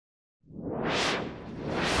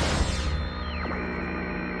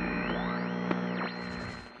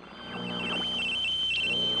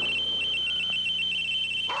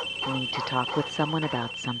Need to talk with someone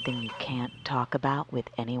about something you can't talk about with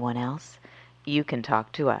anyone else? You can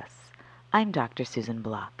talk to us. I'm Dr. Susan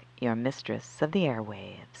Block, your mistress of the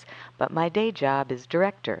airwaves, but my day job is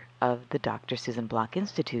director of the Dr. Susan Block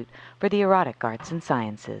Institute for the Erotic Arts and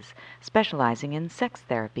Sciences, specializing in sex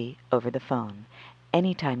therapy over the phone.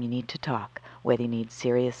 Anytime you need to talk, whether you need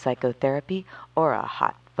serious psychotherapy or a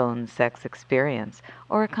hot phone sex experience,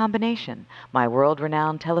 or a combination, my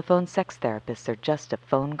world-renowned telephone sex therapists are just a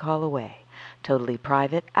phone call away. Totally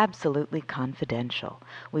private, absolutely confidential.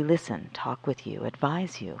 We listen, talk with you,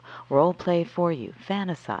 advise you, role play for you,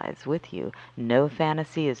 fantasize with you. No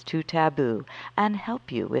fantasy is too taboo, and help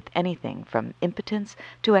you with anything from impotence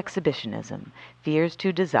to exhibitionism, fears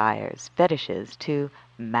to desires, fetishes to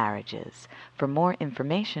marriages. For more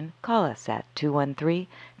information, call us at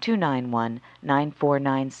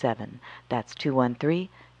 213-291-9497. That's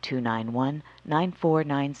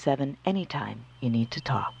 213-291-9497 anytime you need to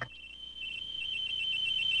talk.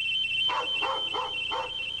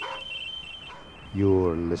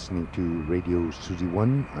 You're listening to Radio Susie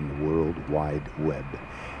 1 on the World Wide Web.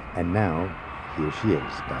 And now, here she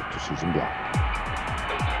is, Dr. Susan Block.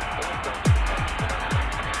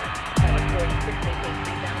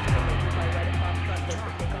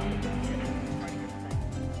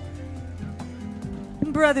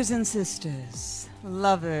 Brothers and sisters,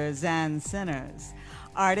 lovers and sinners,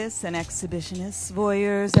 artists and exhibitionists,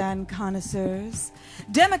 voyeurs and connoisseurs,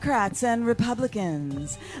 Democrats and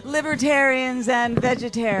Republicans, libertarians and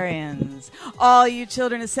vegetarians, all you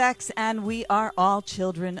children of sex, and we are all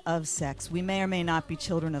children of sex. We may or may not be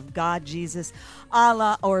children of God, Jesus,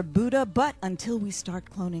 Allah, or Buddha, but until we start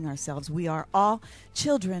cloning ourselves, we are all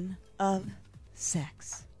children of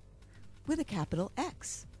sex, with a capital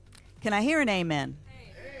X. Can I hear an amen?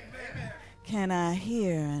 Amen. Can I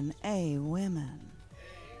hear an A women?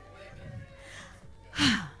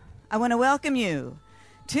 I want to welcome you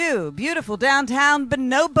to beautiful downtown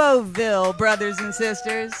Bonoboville, brothers and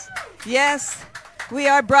sisters. Yes, we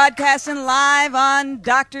are broadcasting live on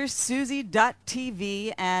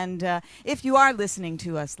drsusie.tv, and if you are listening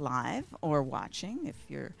to us live or watching, if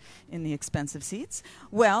you're in the expensive seats,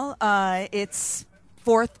 well, it's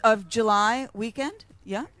 4th of July weekend.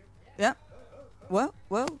 Yeah? Yeah. Whoa,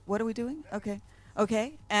 what are we doing? Okay.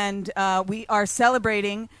 And we are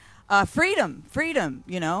celebrating freedom,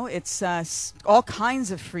 you know. It's all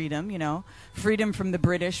kinds of freedom, you know. Freedom from the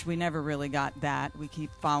British, we never really got that. We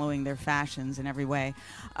keep following their fashions in every way.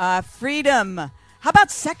 Freedom. How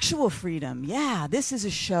about sexual freedom? Yeah, this is a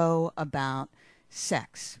show about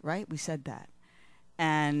sex, right? We said that.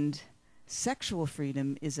 And sexual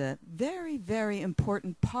freedom is a very, very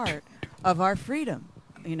important part of our freedom.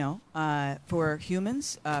 You know, for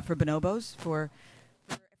humans, for bonobos, for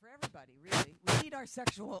everybody, really. We need our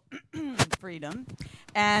sexual freedom.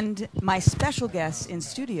 And my special guests in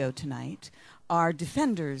studio tonight are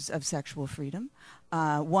defenders of sexual freedom.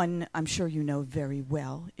 One I'm sure you know very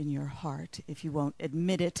well in your heart, if you won't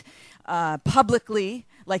admit it publicly,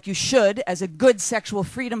 like you should, as a good sexual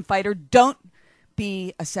freedom fighter. Don't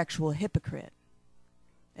be a sexual hypocrite.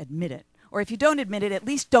 Admit it. Or if you don't admit it, at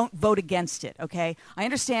least don't vote against it, okay? I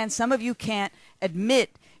understand some of you can't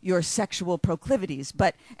admit your sexual proclivities,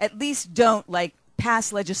 but at least don't,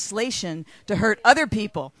 pass legislation to hurt other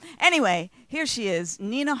people. Anyway, here she is,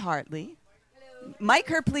 Nina Hartley. Hello. Mic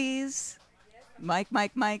her, please. Mic.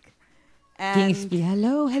 And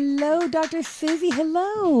hello, Dr. Susie,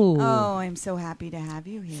 hello. Oh, I'm so happy to have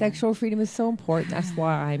you here. Sexual freedom is so important. That's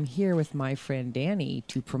why I'm here with my friend Danny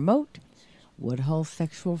to promote Woodhull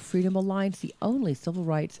Sexual Freedom Alliance, the only civil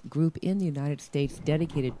rights group in the United States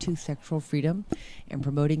dedicated to sexual freedom and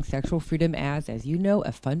promoting sexual freedom as you know,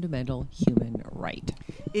 a fundamental human right.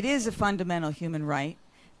 It is a fundamental human right.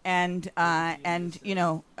 And you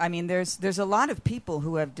know, I mean, there's a lot of people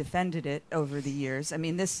who have defended it over the years. I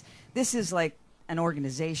mean, this is like an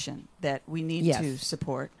organization that we need to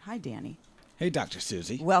support. Hi, Danny. Hey, Dr.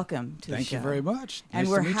 Susie. Welcome to the show. Thank you very much. And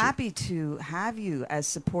nice we're to meet happy to have you as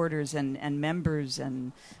supporters and members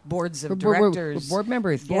and boards of directors. Board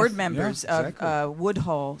members. Board yes. members Yeah, of exactly.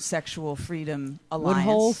 Woodhull Sexual Freedom Alliance.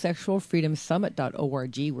 Woodhull Sexual Freedom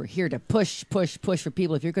Summit.org. We're here to push for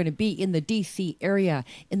people. If you're going to be in the D.C. area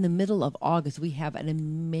in the middle of August, we have an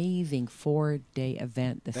amazing 4-day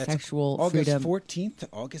event, the That's Sexual August Freedom. 14th to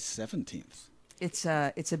August 17th. It's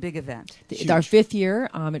a big event. It's our 5th year.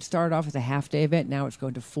 It started off as a half-day event. Now it's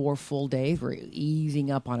going to 4 full days. We're easing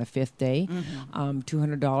up on a 5th day.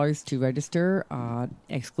 $200 to register,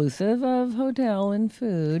 exclusive of hotel and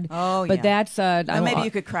food. Oh, but that's well, maybe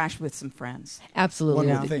you could crash with some friends. Absolutely.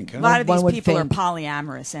 One would think, huh? A lot of these One would people are think.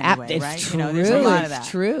 polyamorous anyway, It's right? true. There's a lot of It's that.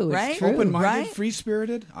 true. It's Right? true. Open-minded, Right?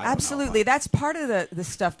 free-spirited. I don't know. Absolutely. That's part of the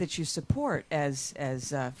stuff that you support as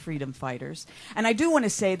freedom fighters. And I do want to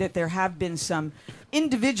say that there have been some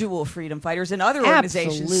individual freedom fighters in other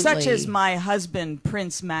organizations, such Absolutely. as my husband,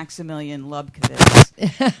 Prince Maximilian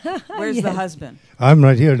Lubkowitz. Where's the husband? I'm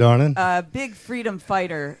right here, darling. A big freedom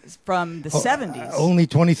fighter from the 70s. Only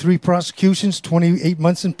 23 prosecutions, 28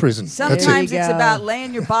 months in prison. That's it. Sometimes There you it's go. about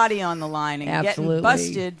laying your body on the line and Absolutely. getting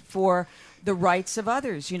busted for the rights of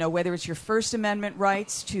others. Whether it's your First Amendment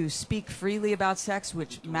rights to speak freely about sex,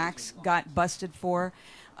 which Max got busted for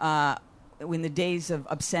in the days of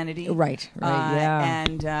obscenity. Right,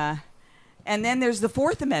 yeah. And then there's the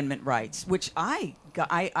Fourth Amendment rights, which I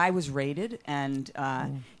was raided, and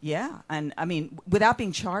and I mean, without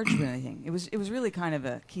being charged with anything. It was really kind of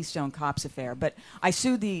a Keystone Cops affair. But I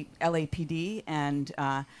sued the LAPD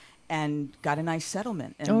and got a nice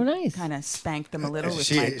settlement. And Oh, nice. Kind of spanked them a little with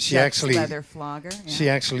She- my she Jeff's actually- leather flogger. Yeah. She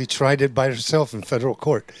actually tried it by herself in federal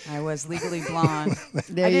court. I was legally blonde.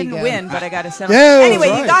 There I you didn't go. win, but I got a settlement. Yeah, anyway,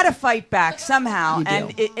 that's you right. got to fight back somehow. You do.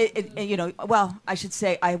 And it, I should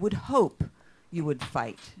say, I would hope you would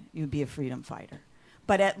fight. You'd be a freedom fighter.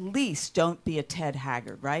 But at least don't be a Ted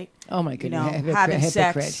Haggard, right? Oh, my goodness. Hypocrite, Having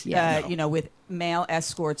hypocrite. sex, Yeah. with male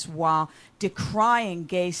escorts while decrying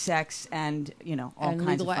gay sex and, all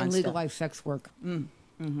kinds of fun and stuff. legalized sex work.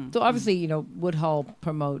 So obviously, Woodhull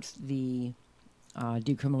promotes the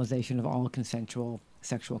decriminalization of all consensual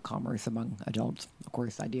sexual commerce among adults. Of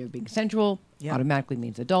course, the idea of being consensual automatically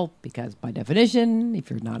means adult because, by definition, if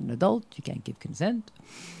you're not an adult, you can't give consent.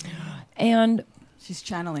 And She's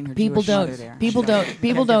channeling her people Jewish don't mother there. people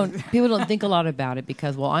don't think a lot about it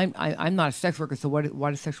because, well, I'm not a sex worker, so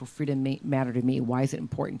why does sexual freedom matter to me? Why is it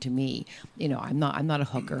important to me? I'm not a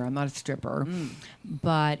hooker, I'm not a stripper.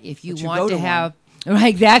 But if you But you want go to to have right,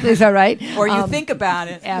 exactly, is that right? Or you think about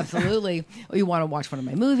it. Absolutely. Or you want to watch one of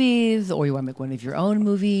my movies, or you want to make one of your own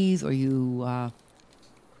movies, or you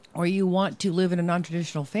want to live in a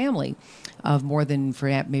non-traditional family of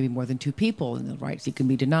maybe more than 2 people, and the rights you can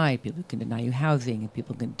be denied. People can deny you housing, and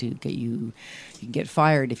people can you can get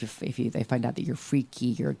fired if they find out that you're freaky,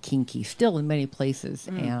 you're kinky. Still, in many places,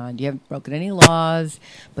 and you haven't broken any laws,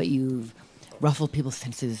 but you've ruffled people's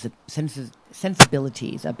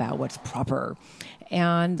sensibilities about what's proper.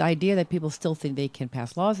 And the idea that people still think they can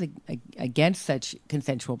pass laws against such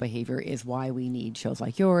consensual behavior is why we need shows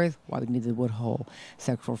like yours, why we need the Woodhull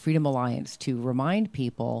Sexual Freedom Alliance to remind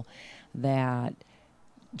people that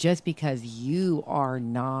just because you are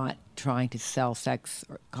not trying to sell sex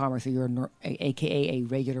or commerce, or you're AKA a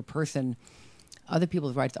regular person, other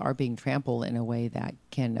people's rights are being trampled in a way that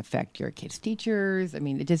can affect your kids' teachers. I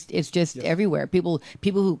mean, it's just everywhere. People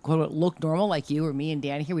who quote look normal, like you or me and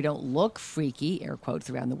Dan here, we don't look freaky. Air quotes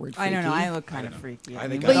around the word freaky. I don't know. I look kind of freaky. I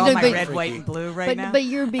think with I all look my pretty red, freaky. white, and blue right now. But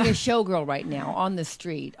you're being a showgirl right now on the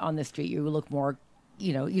street. On the street, you look more.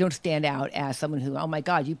 You don't stand out as someone who, oh my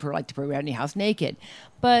God, you like to parade around your house naked.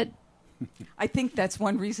 But I think that's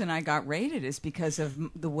one reason I got raided is because of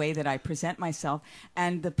the way that I present myself.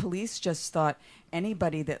 And the police just thought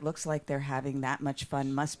anybody that looks like they're having that much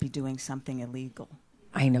fun must be doing something illegal.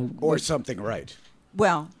 I know. Or something right.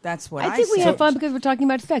 Well, that's what I think we said. have fun because we're talking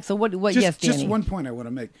about sex. So what? Yes, Danny. Just one point I want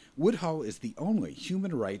to make. Woodhull is the only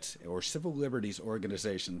human rights or civil liberties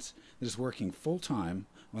organizations that is working full-time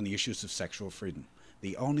on the issues of sexual freedom.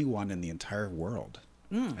 The only one in the entire world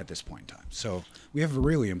at this point in time. So we have a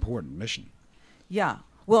really important mission. Yeah.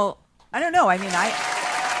 Well, I don't know. I mean, Yeah,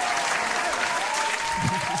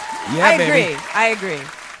 I baby. agree. I agree.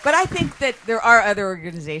 But I think that there are other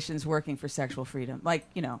organizations working for sexual freedom, like,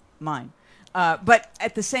 mine. But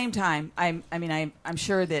at the same time, I'm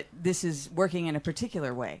sure that this is working in a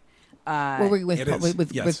particular way. We're working It is,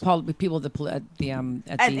 with yes. people at the In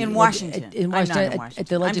Washington. in I'm not in Washington, Washington. at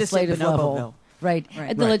the I'm just in legislative level, Bonoboville. right? Right.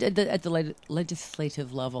 At the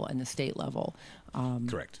legislative level and the state level.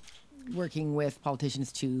 Correct. Working with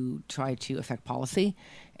politicians to try to affect policy,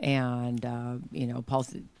 and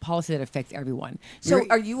policy that affects everyone. So,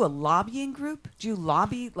 are you a lobbying group? Do you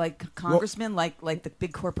lobby like congressmen, like the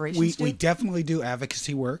big corporations do? We definitely do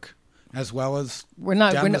advocacy work as well as We're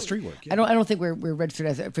not down the street work. Yeah. I don't think we're registered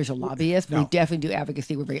as official lobbyists. No. We definitely do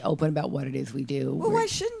advocacy. We're very open about what it is we do. Well, why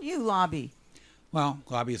shouldn't you lobby? Well,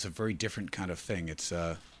 lobby is a very different kind of thing. It's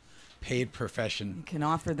a paid profession. You can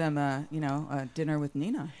offer them a dinner with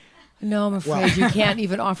Nina. No, I'm afraid you can't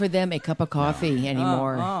even offer them a cup of coffee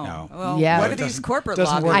anymore. No. Well, Yeah. what It are these doesn't- corporate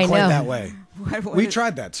doesn't lobbyists? work I quite know. that way. What We is-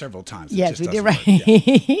 tried that several times. It Yes, just we did doesn't right.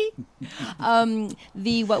 work.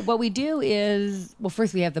 Yeah. What we do is, well,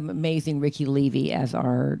 first we have the amazing Ricky Levy as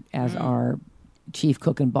our chief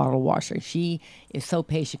cook and bottle washer. She is so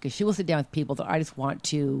patient because she will sit down with people that I just want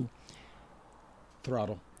to.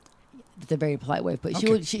 Throttle. It's a very polite way, but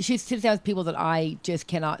Okay. she sits down with people that I just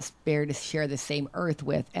cannot spare to share the same earth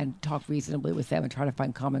with and talk reasonably with them and try to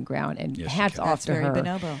find common ground. And Yes, you hats can. off That's to very her.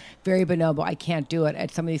 bonobo. Very bonobo. I can't do it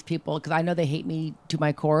at some of these people because I know they hate me to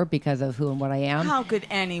my core because of who and what I am. How could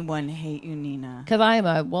anyone hate you, Nina? Because I'm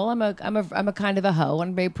a kind of a hoe.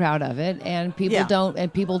 I'm very proud of it, and people Yeah.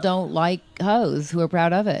 don't like hoes who are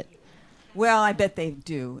proud of it. Well, I bet they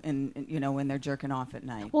do, when they're jerking off at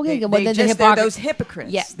night. Well, they, yeah, well, they they're they're hypocr- those hypocrites.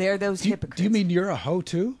 Yeah. They're those hypocrites. Do you mean you're a hoe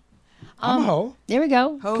too? I'm a hoe. There we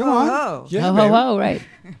go. ho Come ho on. ho? Yeah, ho, ho, baby. ho,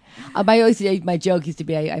 right. My joke used to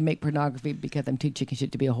be I make pornography because I'm too chicken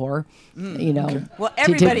shit to be a whore. You know. Well,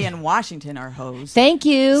 everybody in Washington are hoes. Thank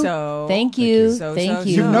you. So- Thank you. So, Thank so,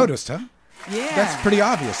 you. You've so. noticed, huh? Yeah. That's pretty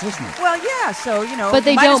obvious, isn't it? Well, yeah. So But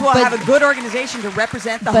they might as don't- well but- have a good organization to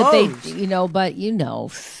represent the But hoes.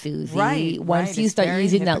 Susie. Right, Once right, you it's start very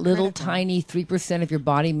using that little hypocritical. tiny 3% of your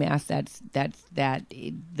body mass, that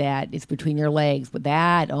is between your legs. But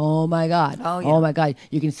that, oh my God, Oh, yeah. oh my God,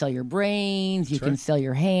 you can sell your brains, you can sell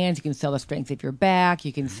your hands, you can sell the strength of your back,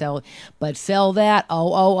 you can sell that.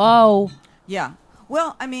 Oh. Yeah.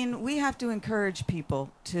 Well, I mean, we have to encourage people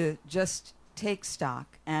to just take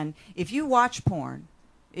stock. And if you watch porn,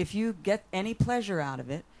 if you get any pleasure out of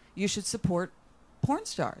it, you should support porn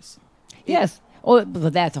stars. Yes. Oh,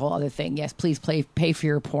 but that's a whole other thing. Yes, please pay for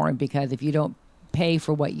your porn because if you don't pay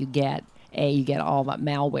for what you get, you get all that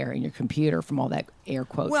malware in your computer from all that air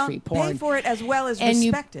quotes Well, free porn. pay for it as well as and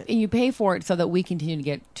respect it. you pay for it so that we continue to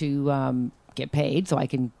get paid, so I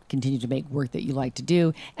can continue to make work that you like to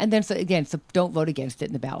do. And then, so don't vote against it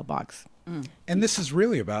in the ballot box. And this is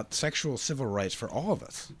really about sexual civil rights for all of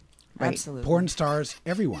us. Right. Absolutely. Porn stars,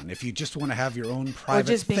 everyone. If you just want to have your own private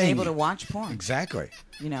Or just being thing. able to watch porn. Exactly.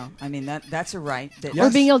 I mean, that's a right. That Yes.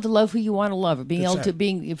 Or being able to love who you want to love, or being That's able to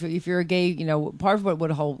it. if you're a gay, part of what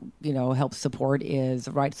Woodhull, helps support is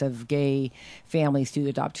the rights of gay families to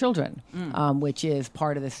adopt children, which is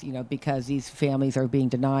part of this, because these families are being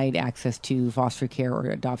denied access to foster care or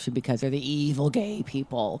adoption because they're the evil gay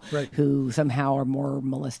people Right. who somehow are more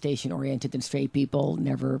molestation oriented than straight people,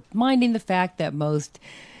 never minding the fact that most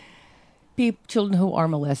children who are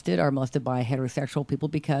molested by heterosexual people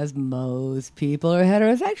because most people are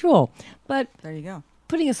heterosexual. But There you go.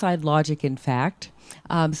 putting aside logic and fact,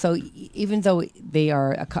 so even though they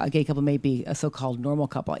are a gay couple may be a so-called normal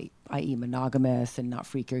couple, i.e. monogamous and not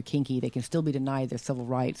freaky or kinky, they can still be denied their civil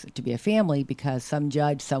rights to be a family because some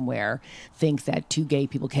judge somewhere thinks that two gay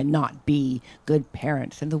people cannot be good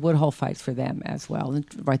parents. And the Woodhull fights for them as well, and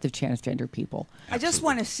the rights of transgender people. I just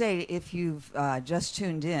want to say, if you've just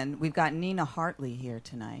tuned in, we've got Nina Hartley here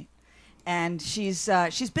tonight. And she's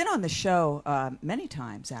been on the show many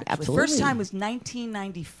times, actually. Absolutely. First time was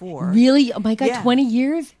 1994. Really? Oh my God, Yeah. 20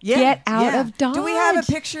 years? Yeah, Get out yeah. of Dodge. Do we have a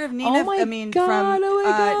picture of Nina? Oh my I mean, God, from oh my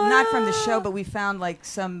God. not from the show, but we found like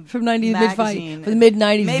some From 90s magazine. from the mid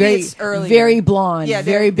 90s, Maybe very it's earlier. very blonde, Yeah,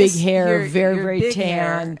 very big this- hair, you're- very you're very big tan.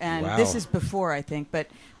 hair, and Wow. this is before, I think. But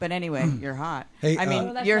anyway, you're hot. Hey, I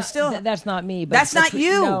mean, Well, you're not, still. that's not me. But That's not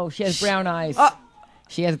you. No, she has brown eyes. Oh.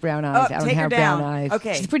 She has brown eyes. I don't take her have down. brown eyes.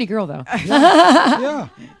 Okay. She's a pretty girl though. Yeah.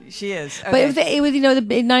 She is. But it was the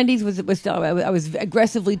mid 90s was still I was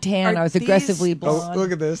aggressively tan. Are I was these- aggressively Oh, blonde.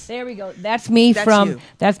 look at this. There we go. That's me That's from you.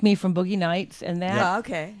 Boogie Nights, and that Yeah,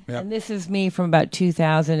 okay. Yep. and this is me from about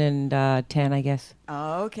 2010, I guess.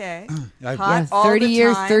 Okay. I've- Hot Yeah, all 30 the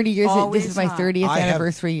years. time, 30 years. always This is my hot. 30th I have-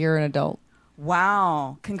 anniversary year an adult.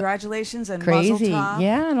 Wow. Congratulations and Crazy. Mazel tov.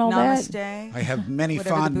 Yeah, and all that. Namaste. I have many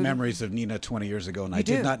Whatever the fond Buddha- memories of Nina 20 years ago, and I You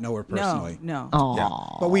did do? not know her personally. No. Oh, Yeah.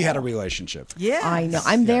 But we had a relationship. Yes. I know.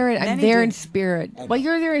 I'm there. I'm Many there in did. spirit. Well,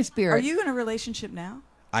 you're there in spirit. Are you in a relationship now?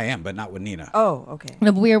 I am, but not with Nina. Oh, okay.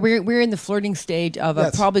 No, but we're in the flirting stage of a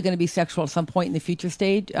Yes. probably going to be sexual at some point in the future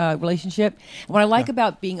stage relationship. What I like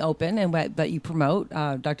about being open and that you promote,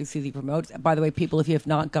 Dr. Susie promotes. By the way, people, if you have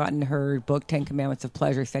not gotten her book, 10 Commandments of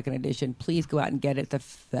Pleasure, second edition, please go out and get it. It's a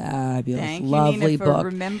fabulous, Thank you, lovely Nina, for book.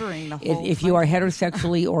 remembering the whole If you are thing.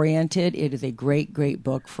 heterosexually oriented, it is a great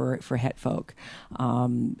book for het folk.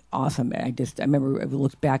 Awesome. I remember I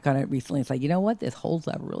looked back on it recently. It's like, you know what? This holds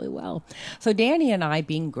up really well. So Danny and I,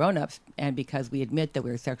 being being grown-ups, and because we admit that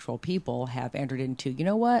we're sexual people, have entered into, you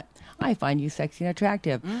know what, I find you sexy and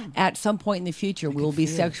attractive. At some point in the future, we will be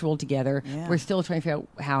sexual together. Yeah. We're still trying to figure out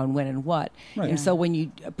how and when and what. Right. And so when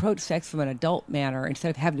you approach sex from an adult manner, instead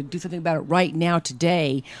of having to do something about it right now,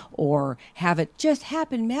 today, or have it just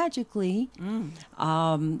happen magically,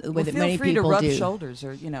 with it Feel many free people to rub do. shoulders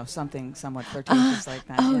or something somewhat flirtatious like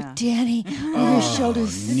that. Oh, yeah. Danny, your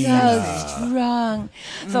shoulders so Nina. strong.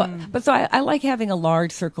 So I like having a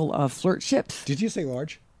large circle of flirtships. Did you say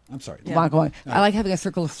large? I'm sorry. Yeah. Come on, go on. I like having a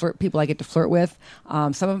circle of people I get to flirt with.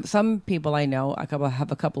 Some people I know,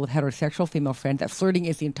 have a couple of heterosexual female friends, that flirting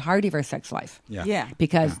is the entirety of our sex life. Yeah. Yeah.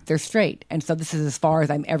 Because they're straight. And so this is as far as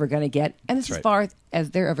I'm ever going to get. And this is That's as far as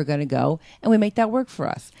they're ever going to go. And we make that work for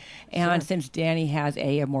us. And since Danny has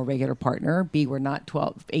a more regular partner, B, we're not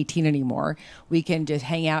 12, 18 anymore, we can just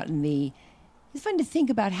hang out in the... It's fun to think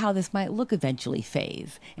about how this might look eventually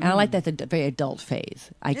phase. And I like that the very adult phase.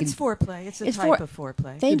 It's foreplay. It's a type of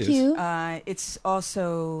foreplay. Thank It is. you. It's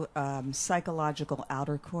also psychological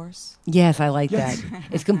outer course. Yes, I like that.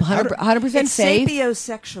 It's 100% It's safe.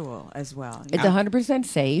 sapiosexual as well. It's 100%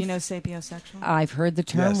 safe. You know sapiosexual? I've heard the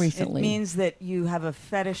term Yes. recently. It means that you have a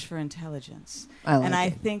fetish for intelligence. I like and I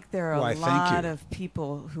it. think there are Why, a thank lot you. of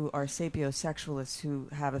people who are sapiosexualists who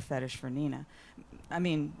have a fetish for Nina. I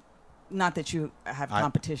mean, not that you have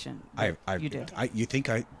competition. but you do. You think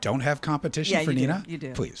I don't have competition Yeah, for you do. Nina? You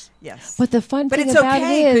do. Please. Yes. But the fun But thing it's about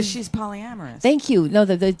okay it because is... she's polyamorous. Thank you. No,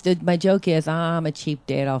 my joke is, I'm a cheap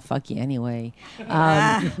date. I'll fuck you anyway.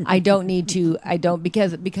 I don't need to.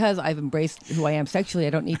 Because I've embraced who I am sexually. I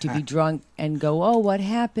don't need to be drunk and go, oh, what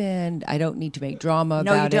happened? I don't need to make drama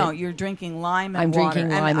No, about you it. don't. You're drinking lime and I'm water.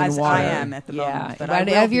 drinking lime and as water. I am at the moment. But I right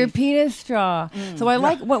will out of your be. penis straw. So I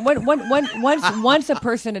like once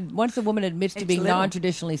a woman admits to It's being little.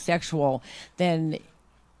 non-traditionally sexual, then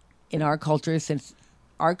in our culture, since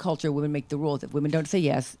our culture, women make the rules. If women don't say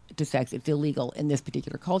yes to sex, it's illegal in this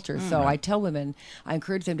particular culture. So I tell women, I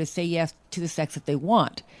encourage them to say yes to the sex that they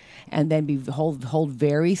want, and then hold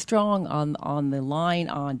very strong on the line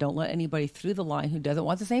on don't let anybody through the line who doesn't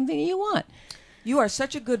want the same thing you want. You are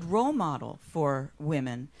such a good role model for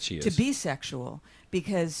women She to is. be sexual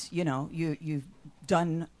because you've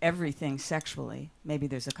done everything sexually. Maybe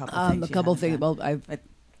there's a couple things. A couple you things. haven't Well, done, but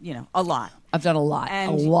a lot. I've done a lot.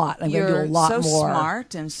 And a lot. I'm going to do a lot you're so more.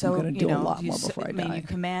 smart and so I'm going to do a lot more you before I mean, die. you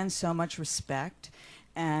command so much respect,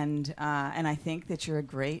 and I think that you're a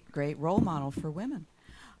great role model for women.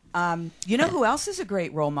 You know who else is a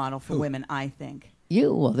great role model for women? I think.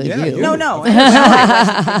 You? Well, there's Yeah, you. you. No. Sorry, I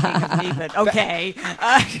wasn't thinking of me, but okay.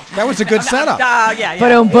 That was a good setup. Yeah.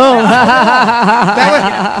 Boom, boom.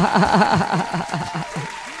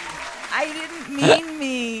 I didn't mean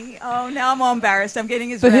me. Oh, now I'm all embarrassed. I'm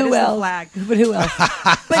getting as But red who as else? the flag. But who else?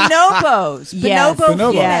 Bonobos. Yes. Bonobo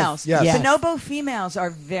Bonobos. females. Yes. Bonobo females are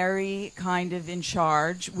very kind of in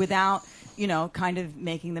charge without, kind of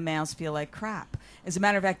making the males feel like crap. As a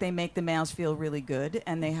matter of fact, they make the males feel really good,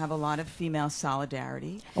 and they have a lot of female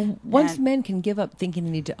solidarity. Once And- men can give up thinking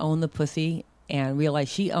they need to own the pussy and realize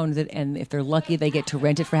she owns it, and if they're lucky, they get to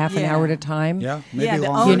rent it for half an Yeah. hour at a time. Yeah, maybe Yeah, the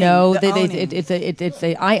longer. owning. You know, The owning. it's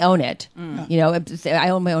a I own it. You know, I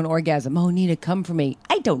own my own orgasm. Oh, Nina, come for me.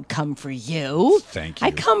 I don't come for you. Thank I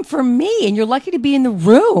you. come for me, and you're lucky to be in the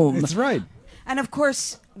room. That's right. And of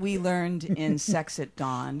course, we learned in Sex at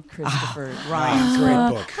Dawn, Christopher Ryan's Great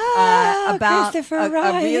book, book. about Christopher a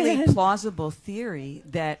really Ryan. plausible theory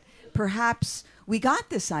that perhaps we got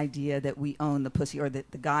this idea that we own the pussy, or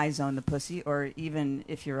that the guys own the pussy, or even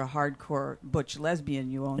if you're a hardcore butch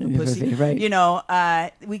lesbian, you own the pussy. Right.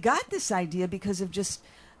 We got this idea because of just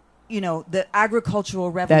the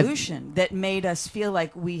agricultural revolution that made us feel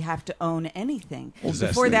like we have to own anything.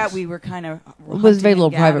 Possess Before that, things. we were kind of It was very hunting little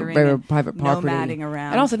and gathering and private property, nomading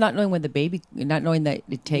around, and also not knowing when the baby, not knowing that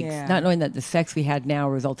it takes, Yeah. not knowing that the sex we had now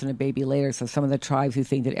results in a baby later. So some of the tribes who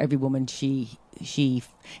think that every woman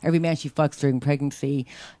every man she fucks during pregnancy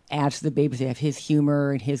adds to the baby. They have his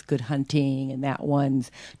humor and his good hunting, and that one's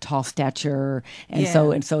tall stature, and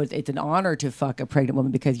so it's an honor to fuck a pregnant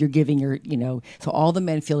woman because you're giving so all the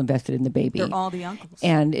men feel invested in the baby. they're all the uncles.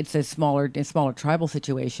 And it's a smaller tribal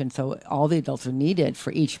situation, so all the adults are needed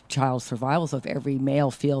for each child's survival. So if every male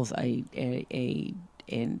feels an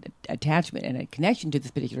attachment and a connection to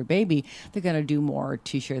this particular baby, they're going to do more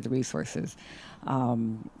to share the resources.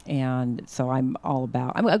 And so I'm all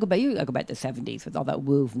about. I'll go back to the 70s with all that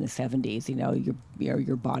woo from the 70s.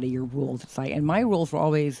 Your body, your rules. It's like, and my rules were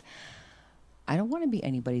always. I don't want to be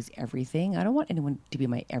anybody's everything. I don't want anyone to be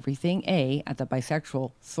my everything. A, at the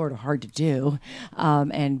bisexual, sort of hard to do.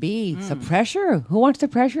 And B, it's the pressure. Who wants the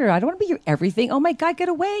pressure? I don't want to be your everything. Oh my God, get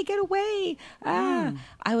away, get away.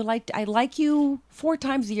 I like you 4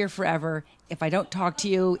 times a year forever if I don't talk to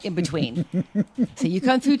you in between. So you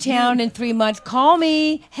come through town in 3 months, call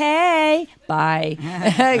me. Hey, bye.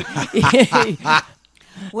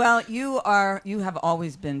 Well, you have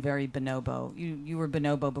always been very bonobo. You were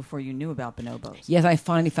bonobo before you knew about bonobos. Yes, I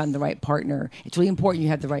finally found the right partner. It's really important you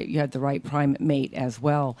had the right prime mate as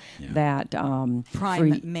well. Yeah.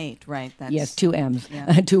 Prime mate, right? That's, yes, 2 M's,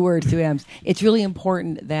 yeah. 2 words, 2 M's. It's really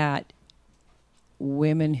important that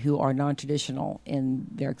women who are non-traditional in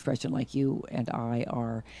their expression, like you and I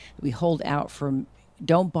are, we hold out for.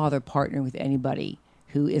 Don't bother partnering with anybody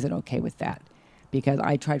who isn't okay with that. Because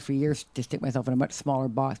I tried for years to stick myself in a much smaller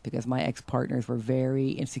box because my ex-partners were very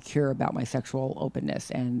insecure about my sexual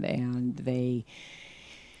openness, and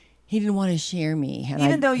he didn't want to share me. And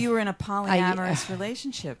even though you were in a polyamorous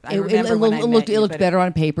relationship, it looked better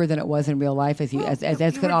on paper than it was in real life, as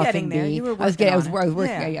could often be. You were I was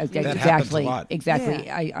working. Yeah. That happens a lot. Exactly.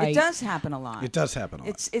 Yeah. It does happen a lot. It does happen a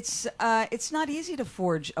lot. It's not easy to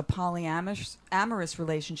forge a polyamorous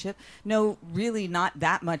relationship. No, really, not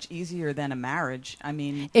that much easier than a marriage. I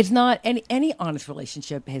mean, it's not any honest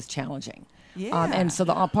relationship is challenging. Yeah. And so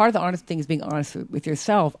part of the honest thing is being honest with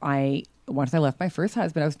yourself. Once I left my first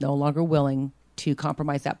husband, I was no longer willing to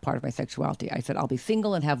compromise that part of my sexuality. I said, I'll be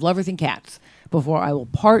single and have lovers and cats before I will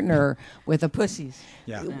partner with pussies.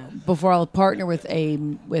 Yeah. Before I'll partner with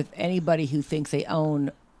anybody who thinks they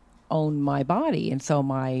own my body. And so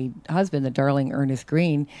my husband, the darling Ernest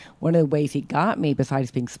Green, one of the ways he got me,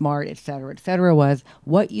 besides being smart, et cetera, was,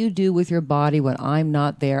 what you do with your body when I'm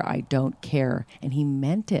not there, I don't care. And he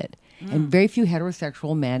meant it. And very few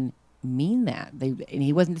heterosexual men mean that. And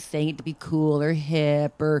he wasn't saying it to be cool or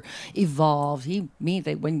hip or evolved. He means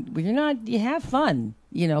that when you're not, you have fun,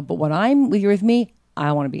 but when you're with me,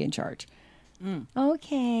 I want to be in charge.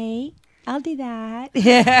 Okay, I'll do that.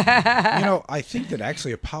 I think that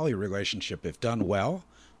actually a poly relationship, if done well,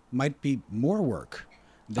 might be more work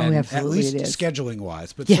than at least scheduling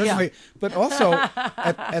wise. But certainly, but also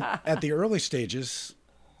at the early stages,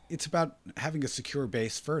 it's about having a secure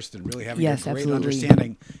base first and really having a great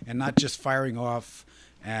understanding and not just firing off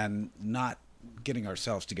and not getting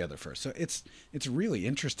ourselves together first. So it's really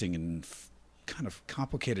interesting and kind of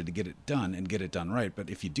complicated to get it done and get it done right. But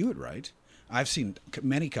if you do it right, I've seen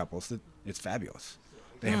many couples that it's fabulous.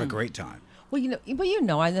 They have a great time. Well, in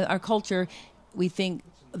our culture, we think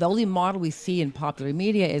the only model we see in popular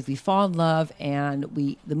media is we fall in love and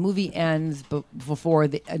the movie ends before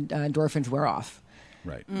the endorphins wear off.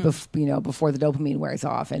 Right. Before the dopamine wears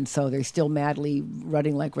off. And so they're still madly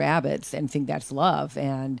running like rabbits and think that's love.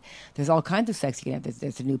 And there's all kinds of sex you can have.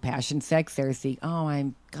 There's the new passion sex. There's the,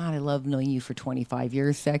 I love knowing you for 25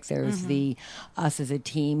 years sex. There's the us as a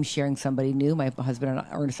team sharing somebody new. My husband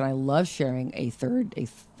Ernest and I love sharing a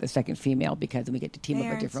second female because then we get to team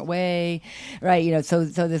up a different way. Right. So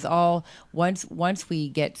there's all, once we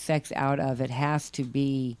get sex out of it, has to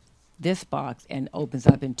be this box and opens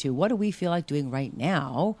up into what do we feel like doing right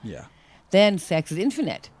now, then sex is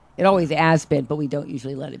infinite. It always has been, but we don't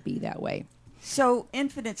usually let it be that way. So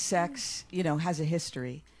infinite sex, has a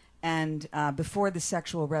history. And before the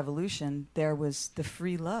sexual revolution, there was the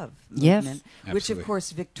free love movement, which, of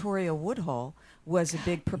course, Victoria Woodhull was a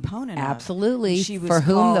big proponent of. Absolutely. She was for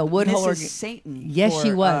whom the Woodhull Mrs. Satan. Yes,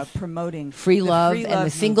 she was promoting free love and the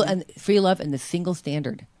single and the single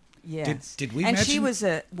standard. Yes. Did we and mention? She was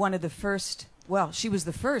one of the first. Well, she was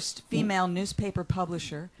the first female newspaper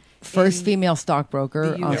publisher. First female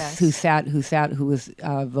stockbroker who was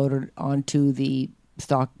voted onto the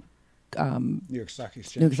New York Stock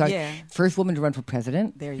Exchange. First woman to run for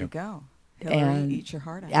president. There you go. Hillary, eat your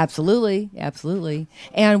heart out. Absolutely.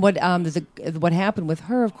 And what happened with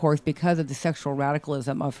her, of course, because of the sexual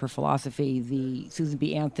radicalism of her philosophy, the Susan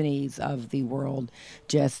B. Anthony's of the world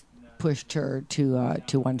just pushed her to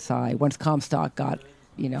one side. Once Comstock got,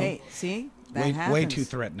 Hey, see? That way happens. too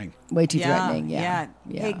threatening. Way too threatening, yeah.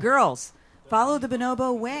 Hey, girls, follow the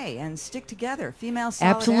bonobo way and stick together. Female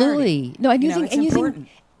solidarity. Absolutely. No, and it's important.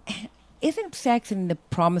 Isn't sex and the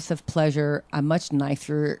promise of pleasure a much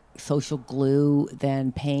nicer social glue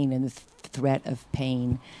than pain and the threat of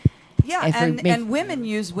pain? Yeah, and women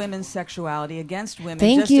use women's sexuality against women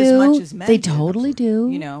as much as men They do. totally do.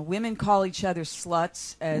 Women call each other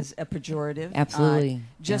sluts as a pejorative. Absolutely.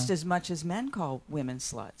 Just as much as men call women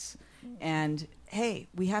sluts. And hey,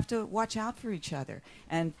 we have to watch out for each other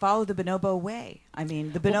and follow the bonobo way. I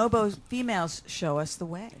mean, the bonobo females show us the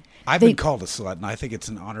way. I've been called a slut, and I think it's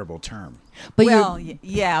an honorable term. But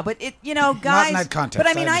yeah, but it, guys. Not in that context. But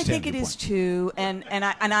I mean, I understand think it your is point. too.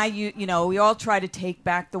 And we all try to take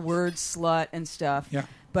back the word slut and stuff. Yeah.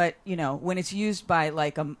 But when it's used by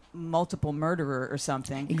like a multiple murderer or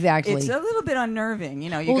something, Exactly. it's a little bit unnerving. You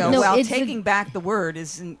Well, go, no, well, it's taking back the word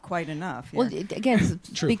isn't quite enough. Well, here. again,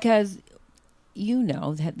 True. because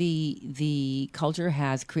that the culture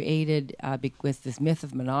has created with this myth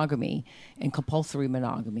of monogamy and compulsory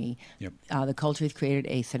monogamy. Yep. The culture has created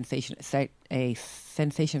a sensation of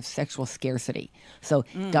sexual scarcity. So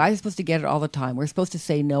guys are supposed to get it all the time. We're supposed to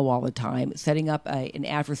say no all the time, setting up an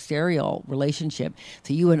adversarial relationship.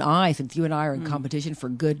 So you and I, since you and I are in competition for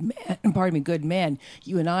good men,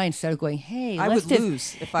 you and I, instead of going, hey, I let's would just,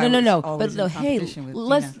 lose if no, I was no, always but in hey, competition with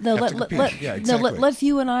let's Tina. Have to compete. Yeah, exactly. let's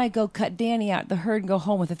you and I go cut Danny out the herd and go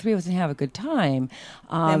home with the three of us and have a good time.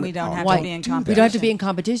 Then we don't have why- to be in We competition. don't have to be in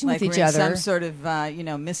competition like with we're each in other. some sort of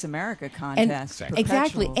Miss America contest.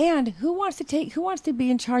 Exactly. perpetual. And who wants to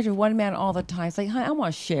be in charge of one man all the time? It's like, honey, I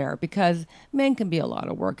want to share because men can be a lot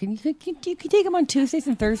of work. And you can take them on Tuesdays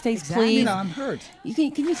and Thursdays, Exactly. please. I'm hurt.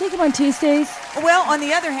 Can you take them on Tuesdays? Well, on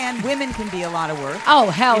the other hand, women can be a lot of work. Oh,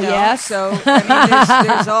 hell yes. So I mean,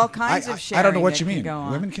 there's all kinds of sharing. I don't know what that you can mean. go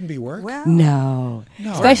on. Women can be work? Well, No.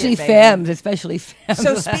 No. Especially Baby. femmes. Especially femmes.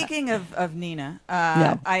 So speaking of Nina,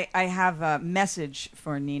 Yeah. I have a message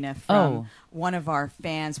for Nina from one of our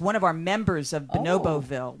fans, one of our members of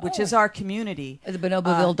Bonoboville, which is our community. Is it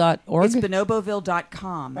bonoboville.org? It's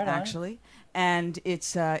bonoboville.com, Right on. actually. And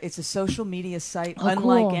it's a social media site, Oh,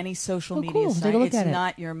 unlike cool. any social Oh, media cool. Take site. a look It's at it.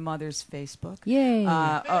 not your mother's Facebook. Yay.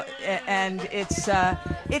 And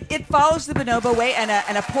it follows the bonobo way,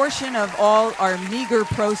 and a portion of all our meager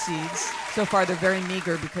proceeds. So far, they're very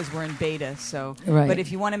meager because we're in beta. So, Right. but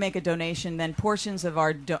if you want to make a donation, then portions of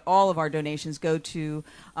all of our donations go to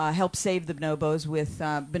help save the bonobos with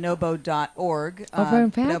bonobo.org, Oh, very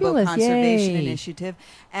Bonobo fabulous. Conservation Yay. Initiative,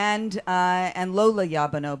 and Lola Ya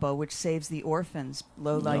Bonobo, which saves the orphans.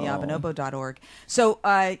 LolaYaBonobo.org. So,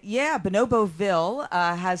 Bonoboville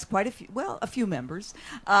has quite a few members,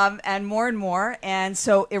 and more. And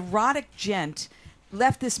so, Erotic Gent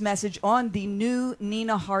left this message on the new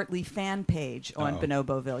Nina Hartley fan page on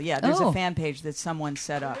Bonoboville. Yeah, there's a fan page that someone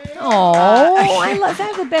set up. Oh, I love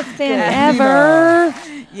that's the best fan ever.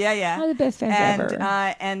 Yeah. One of the best fans ever.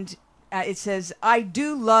 And it says, I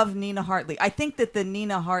do love Nina Hartley. I think that the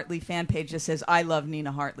Nina Hartley fan page just says, I love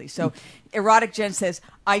Nina Hartley. So Erotic Jen says,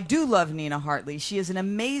 I do love Nina Hartley. She is an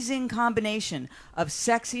amazing combination of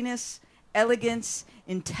sexiness, elegance,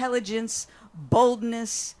 intelligence,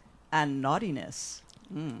 boldness, and naughtiness.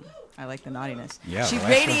 I like the naughtiness. Yeah, she the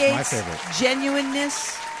last one's my radiates favorite.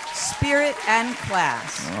 genuineness, spirit, and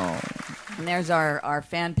class. Oh. And there's our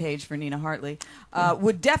fan page for Nina Hartley.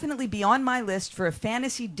 Would definitely be on my list for a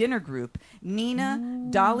fantasy dinner group. Nina,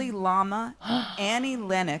 Dalai Lama, Annie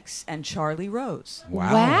Lennox, and Charlie Rose.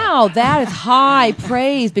 Wow, that is high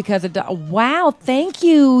praise because wow, thank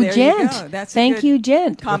you, There gent. you go. That's a thank good you,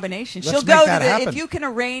 gent. Combination. Let's She'll make go to that happen. if you can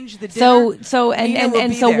arrange the dinner. So Nina will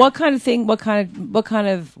be so there. what kind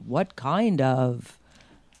of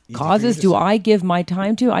Easy causes for you to do say. I give my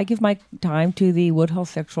time to? I give my time to the Woodhull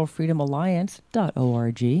Sexual Freedom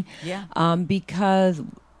Alliance.org. Yeah. Because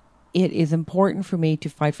it is important for me to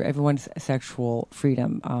fight for everyone's sexual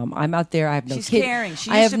freedom. I'm out there. I have no She's kids. caring.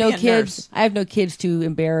 She I used have to no be a kids. nurse. I have no kids to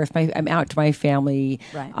embarrass. I'm out to my family.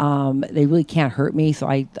 Right. They really can't hurt me. So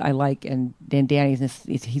I like, and then Danny's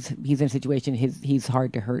he's in a situation. He's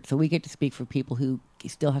hard to hurt. So we get to speak for people who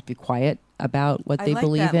still have to be quiet about what they I like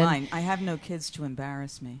believe that in. line. I have no kids to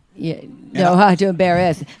embarrass me. Yeah, no, to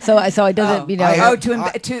embarrass. So it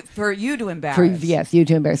doesn't, For you to embarrass. yes, you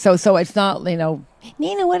to embarrass. So it's not,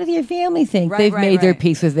 Nina, what does your family think? Right, They've right, made their right.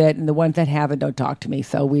 peace with it, and the ones that haven't don't talk to me.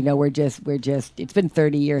 So we know we're just. It's been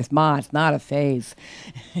 30 years, Ma. It's not a phase.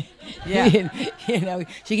 Yeah.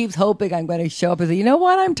 She keeps hoping I'm going to show up and say, you know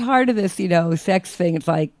what? I'm tired of this, sex thing. It's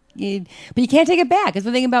like. But you can't take it back. It's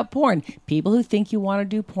the thing about porn. People who think you want to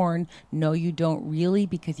do porn, no, you don't really,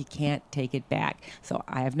 because you can't take it back. So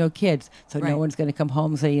I have no kids, so Right. no one's going to come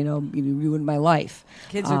home and say, you ruined my life.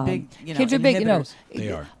 Kids are big, Kids are big, inhibitors.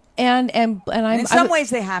 They are. And I'm In some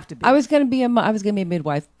ways, they have to be. I was going to be a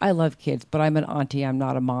midwife. I love kids, but I'm an auntie. I'm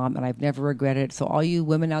not a mom, and I've never regretted it. So all you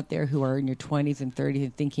women out there who are in your 20s and 30s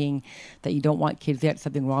and thinking that you don't want kids yet,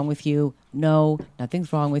 something wrong with you. No,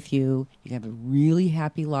 nothing's wrong with you. You can have a really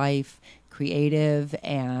happy life, creative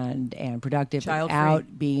and productive Child-free.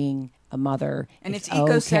 without being a mother. And it's okay.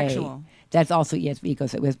 ecosexual. That's also eco.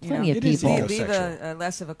 With plenty of it is people. eco- Leave Sexual.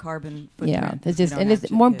 less of a carbon footprint. Yeah, if it's you just don't and have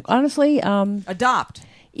it's more kids. honestly. Adopt.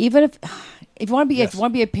 Even if you want to be Yes. if you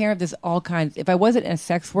want to be a parent, there's all kinds. If I wasn't a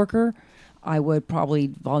sex worker, I would probably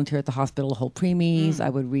volunteer at the hospital to hold preemies. I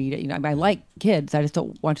would read. I like kids. I just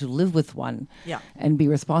don't want to live with one. Yeah. And be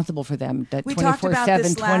responsible for them. That We talked about 24/7,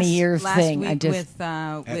 this 20 years last thing. week I just with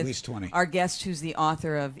At least 20. our guest, who's the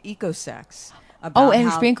author of Ecosex. Oh, about Annie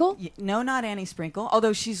how- Sprinkle? No, not Annie Sprinkle.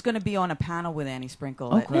 Although she's going to be on a panel with Annie Sprinkle.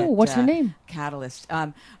 Oh, cool. What's her name? Catalyst.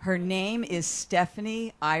 Her name is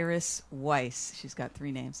Stephanie Iris Weiss. She's got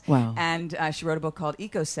 3 names. Wow. And she wrote a book called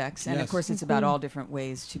Ecosex, and of Yes. course it's about all different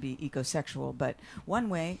ways to be ecosexual. But one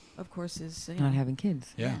way, of course, is not having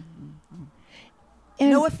kids. Yeah. And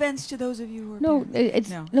no offense to those of you who are No, parents.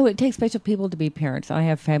 it takes special people to be parents. I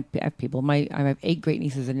have people. I have 8 great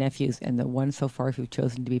nieces and nephews, and the ones so far who've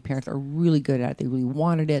chosen to be parents are really good at it. They really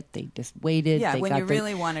wanted it. They just waited. Yeah, they when got you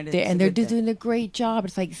really wanted it, they- it's and a they're good just thing. doing a great job.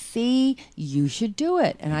 It's like, see, you should do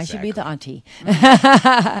it, and I should be the auntie.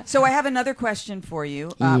 So I have another question for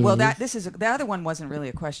you. Well, the other one wasn't really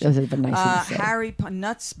a question. Those are the nice things to say. Harry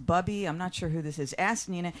Nuts Bubby, I'm not sure who this is, asked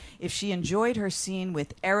Nina if she enjoyed her scene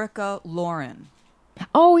with Erica Lauren.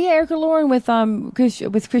 Oh yeah, Erica Lauren with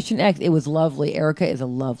Christian X. It was lovely. Erica is a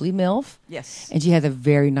lovely MILF. Yes. And she has a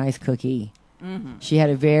very nice cookie. She had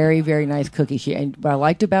a very, very nice cookie. And what I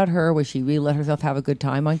liked about her was she really let herself have a good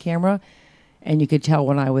time on camera. And you could tell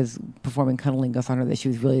when I was performing cunnilingus on her that she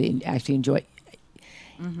was really actually enjoying.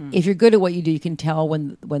 If you're good at what you do, you can tell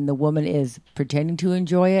when the woman is pretending to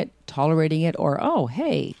enjoy it, tolerating it, or, oh,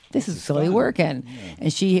 hey, this is silly fun. working. Yeah.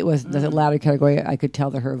 And she was the latter category. I could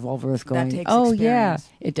tell that her vulva was going, takes oh, yeah, experience.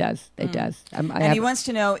 it does. It does. And he wants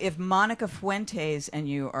to know if Monica Fuentes and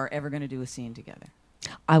you are ever going to do a scene together.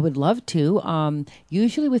 I would love to.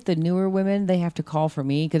 Usually with the newer women, they have to call for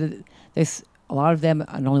me because there's a lot of them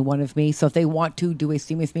and only one of me. So if they want to do a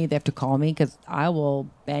scene with me, they have to call me because I will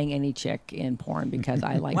bang any chick in porn because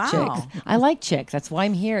I like Wow. chicks. I like chicks. That's why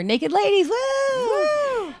I'm here. Naked ladies.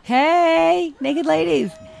 Woo! Hey, naked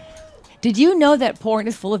ladies. Did you know that porn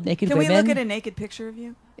is full of naked Can we women? look at a naked picture of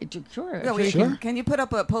you? Sure. Yeah, Sure. Can you pull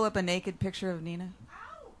up a naked picture of Nina?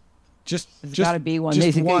 Just There's got to be one. Just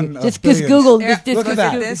Basically. one. of Just billions. Google. Yeah, Just look at look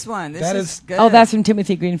that. at this one. This That is is- good. Oh, that's from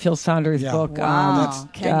Timothy Greenfield Saunders' Yeah. book. Wow.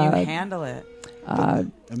 Can you uh, handle it?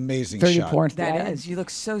 Amazing 30 shot. porn. That I- is. You look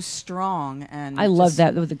so strong and I love just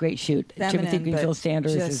that. That was a great shoot. feminine, Timothy Greenfield but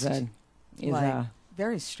Sanders just is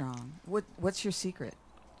very strong. What's your secret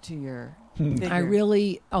to your Hmm. figure? I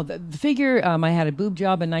really the figure. I had a boob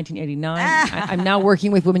job in 1989. I'm now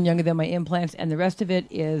working with women younger than my implants, and the rest of it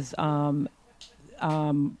is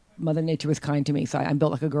Mother Nature was kind to me. So I'm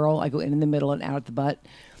built like a girl. I go in the middle and out at the butt.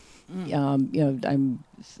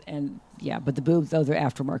 But the boobs, those are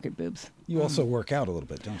aftermarket boobs. You also work out a little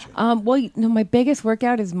bit, don't you? Well, my biggest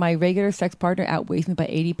workout is my regular sex partner outweighs me by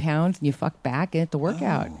 80 pounds, and you fuck back and it's the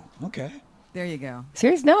workout. Oh, okay. There you go.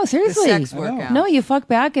 Seriously. sex I know. workout. No, you fuck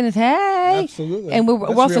back and it's hey. Absolutely. And we're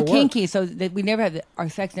That's also real work. kinky, so that we never have our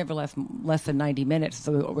sex never lasts less than 90 minutes.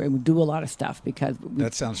 So we do a lot of stuff because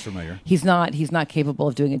That sounds familiar. he's not capable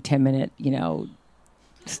of doing a 10-minute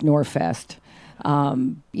snore fest.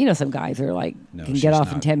 Some guys are like No, can she's get off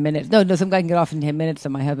in not. 10 minutes. No, some guy can get off in 10 minutes,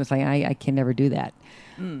 and my husband's like, I can never do that.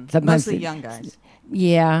 Sometimes Mostly young guys.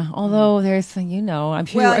 Yeah, although there's I'm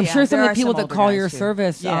sure Well, I'm yeah, sure some there of are the people some that older call guys, your too.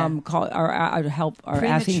 service Yeah. are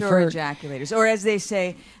asking Premature for ejaculators, or as they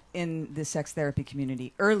say in the sex therapy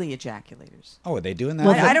community, early ejaculators. Oh, are they doing that?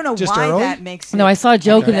 I don't know Just why early? that makes it. No, I saw a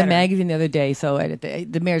joke in the better. magazine the other day. So at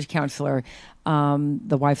the marriage counselor,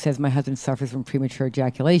 the wife says, my husband suffers from premature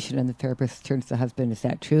ejaculation. And the therapist turns to the husband, is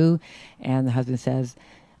that true? And the husband says,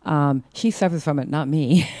 she suffers from it, not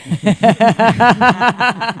me.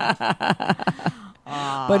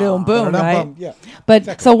 Boom, Ba-da-dum, right? bum. Yeah. But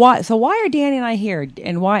Exactly. so why are Danny and I here?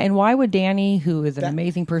 And why would Danny, who is an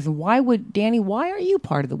amazing person, why are you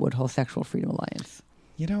part of the Woodhull Sexual Freedom Alliance?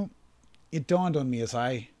 It dawned on me as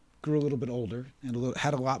I grew a little bit older and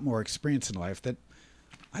had a lot more experience in life that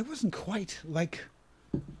I wasn't quite like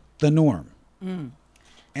the norm.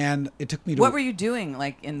 And it took me to... What were you doing,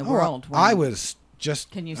 like in the world? when- I was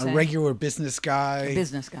just Can you a say? regular business guy. a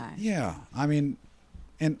business guy. Yeah. I mean,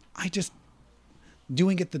 and I just...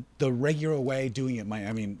 Doing it the regular way,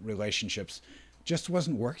 relationships just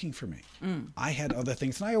wasn't working for me. I had other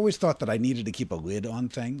things, and I always thought that I needed to keep a lid on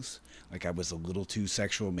things. Like I was a little too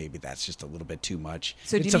sexual. Maybe that's just a little bit too much.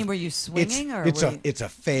 So do you mean were you swinging, or were you... it's a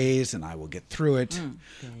phase, and I will get through it.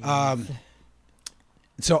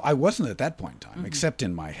 So I wasn't at that point in time, except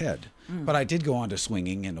in my head. But I did go on to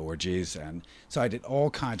swinging and orgies, and so I did all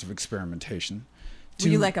kinds of experimentation. Were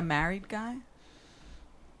you like a married guy?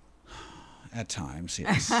 at times,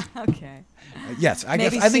 yes. Okay. Yes, I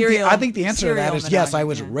Maybe guess I think the answer to that serial is yes. I monogamy,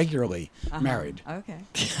 was yeah. regularly married, Okay.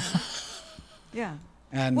 Yeah.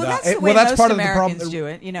 and Well, that's the way that's most part Americans of the problem. do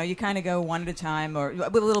it. You know, you kind of go one at a time, or with a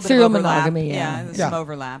little bit Serial of overlap. monogamy, yeah. There's Yeah. some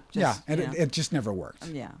overlap. Yeah, Just, and you know. it just never works.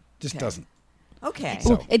 Yeah. Just Okay. doesn't. Okay. So-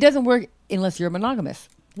 Well, it doesn't work unless you're monogamous.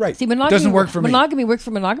 Right. See, monogamy Doesn't work for me. Monogamy works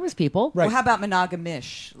for monogamous people. Right. Well, how about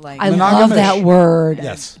monogamish? Like I Monogamish. love that word.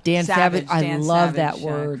 Yes. Dan Savage. I Dan love Savage, that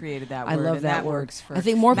word. created that I word, love and that that word. works for I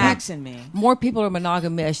think more Max peop- and me. More people are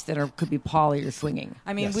monogamish than could be poly or swinging.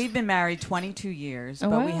 I mean, Yes. we've been married 22 years, Oh,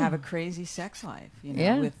 but we wow. have a crazy sex life. You know,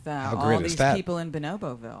 Yeah. with How all great is these that? people in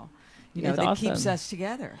Bonoboville. You know, It's that keeps awesome. us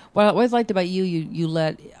together. What I always liked about you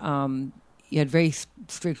let you had very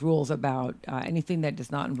strict rules about anything that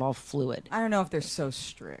does not involve fluid. I don't know if they're so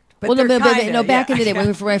strict, but Well, they're no, back yeah. in the day when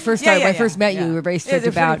I first Yeah, started, yeah, when I first yeah, met yeah. you, we were very Yeah, strict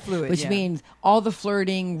they're pretty about, fluid, which yeah. means all the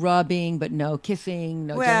flirting, rubbing, but no kissing,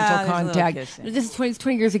 no Well, genital there's a little contact. kissing. This is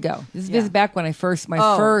 20 years ago. This Yeah. is back when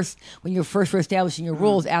when you were first establishing your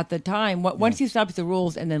rules at the time. Once you establish the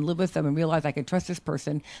rules and then live with them and realize I can trust this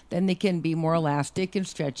person, then they can be more elastic and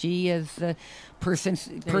stretchy as the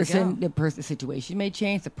the situation may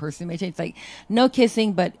change, the person may change. It's like no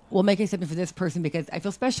kissing, but we'll make something for this person because I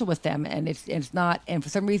feel special with them, and it's not. And for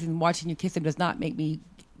some reason, watching you kiss them does not make me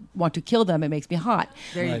want to kill them. It makes me hot.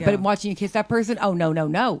 There you Right. go. But watching you kiss that person, oh no,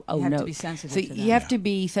 oh You have no. to be sensitive So to them. you have to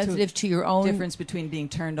be sensitive to your own difference between being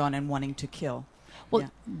turned on and wanting to kill. Well, Yeah.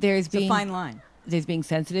 there's It's a fine line. there's being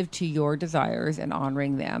sensitive to your desires and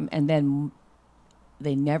honoring them, and then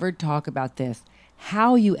they never talk about this.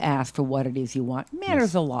 How you ask for what it is you want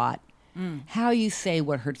matters a lot. How you say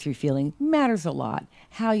what hurts your feeling matters a lot.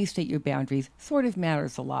 How you state your boundaries sort of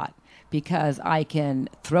matters a lot, because I can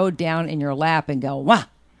throw it down in your lap and go, wah,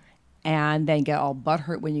 and then get all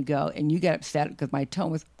butthurt when you go and you get upset because my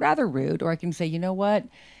tone was rather rude. Or I can say, you know what?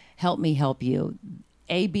 Help me help you.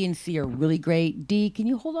 A, B, and C are really great. D, can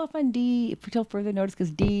you hold off on D until further notice?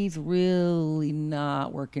 Because D's really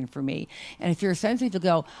not working for me. And if you're sensitive,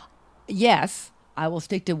 you'll go, yes, I will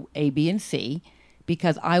stick to A, B, and C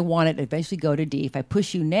because I want it to eventually go to D. If I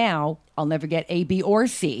push you now, I'll never get A, B, or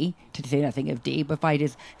C, to say nothing of D. But if I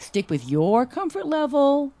just stick with your comfort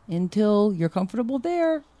level until you're comfortable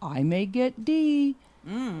there, I may get D.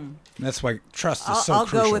 That's why trust is so I'll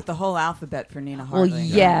crucial. go with the whole alphabet for Nina Well, Hartley.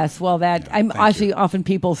 yes. Well, that I'm thank actually you. often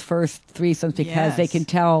people's first threesomes because they Yes. can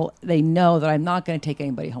tell, they know that I'm not going to take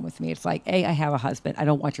anybody home with me. It's like, A, I have a husband. I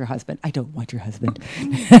don't want your husband. I don't want your husband.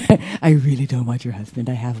 I really don't want your husband.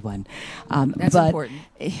 I have one. That's but, important.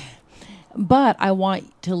 But I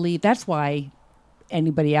want to leave. That's why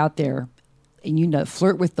anybody out there, and you know,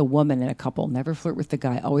 flirt with the woman in a couple. Never flirt with the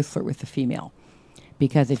guy. Always flirt with the female.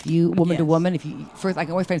 Because if you, woman to Yes. woman, if you first, I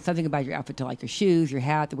can always find something about your outfit to like your shoes, your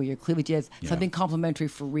hat, the way your cleavage is, Yeah. something complimentary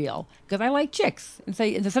for real. Because I like chicks, and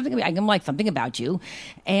say there's something I can like something about you,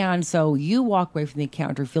 and so you walk away from the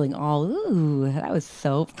encounter feeling all ooh, that was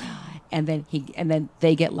so, and then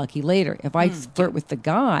they get lucky later. If I flirt with the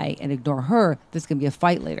guy and ignore her, there's gonna be a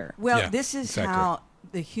fight later. Well, Yeah, this is exactly. how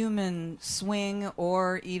the human swing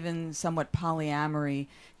or even somewhat polyamory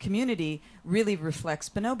community really reflects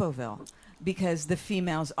Bonoboville, because the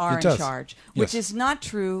females are It in does. charge, Yes. which is not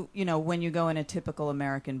true, you know, when you go in a typical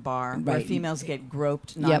American bar where Right. females get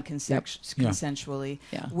groped Yep. consensually,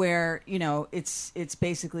 Yeah. where, you know, it's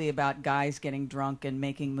basically about guys getting drunk and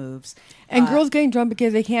making moves. And girls getting drunk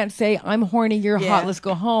because they can't say, I'm horny, you're Yeah. hot, let's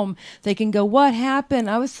go home. They can go, what happened?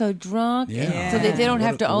 I was so drunk. Yeah. So they don't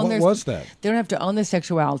have to own What their was that? They don't have to own their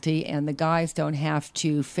sexuality, and the guys don't have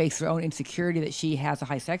to face their own insecurity that she has a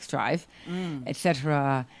high sex drive, et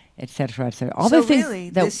cetera, et cetera, et cetera. All so the things really,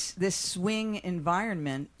 that this swing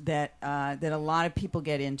environment that that a lot of people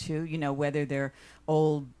get into, you know, whether they're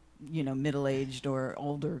old, you know, middle-aged or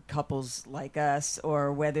older couples like us,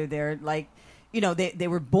 or whether they're like, you know, they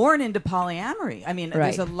were born into polyamory. I mean,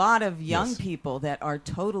 Right. there's a lot of young Yes. people that are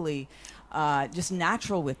totally just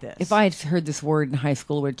natural with this. if I had heard this word in high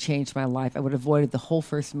school, it would have changed my life. I would have avoided the whole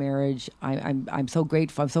first marriage. I'm so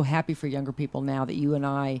grateful. I'm so happy for younger people now that you and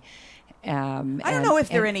I. I don't know if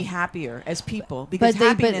they're any happier as people, because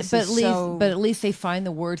happiness is so. But at least they find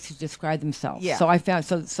the words to describe themselves. Yeah. So I found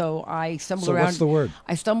so I stumbled So around. what's the word?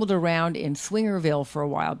 I stumbled around in Swingerville for a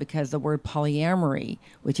while because the word polyamory,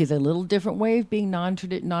 which is a little different way of being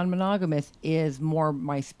non-monogamous, is more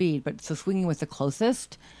my speed. But so swinging was the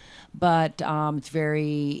closest. But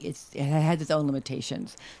it has its own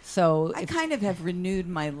limitations. So I kind of have renewed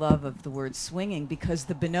my love of the word swinging because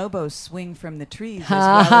the bonobos swing from the trees as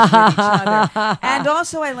well as with each other. And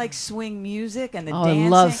also I like swing music and the Oh, dancing. I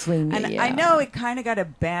love swing, And yeah. I know it kind of got a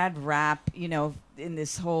bad rap, you know, in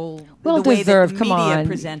this whole Well the way deserved, that the come media on.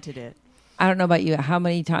 presented it. I don't know about you. How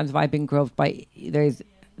many times have I been groped by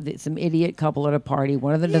some idiot couple at a party?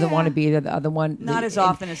 One of them doesn't want to be there. The other one not as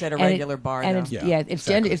often as at a regular bar. And though.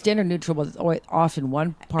 it's gender neutral, but it's always often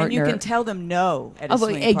one partner. And you can tell them no at a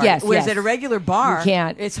swing party. Yes, whereas yes. at a regular bar, you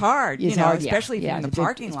can't. It's hard. It's hard, especially if you're in the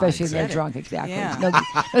parking lot. Especially if they're drunk. Exactly. Yeah.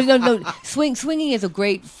 No. Swinging is a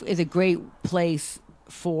great place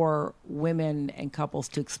for women and couples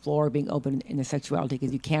to explore being open in their sexuality,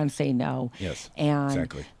 because you can say no. Yes, and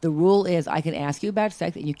exactly. The rule is I can ask you about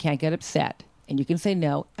sex and you can't get upset. And you can say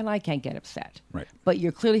no, and I can't get upset. Right. But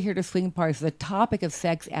you're clearly here to swing parties. So the topic of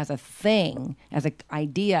sex as a thing, as an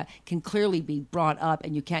idea, can clearly be brought up,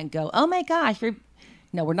 and you can't go, oh my gosh,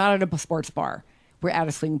 no, we're not at a sports bar. We're at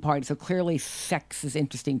a swing party, so clearly sex is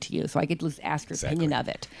interesting to you. So I get to ask your opinion of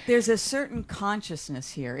it. There's a certain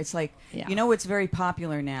consciousness here. It's like, what's very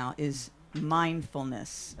popular now is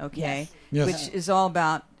mindfulness, okay? Yes. Which is all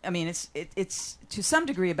about, it's to some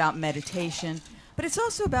degree about meditation, but it's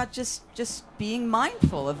also about just being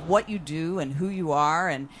mindful of what you do and who you are,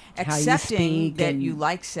 and accepting that you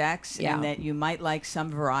like sex and that you might like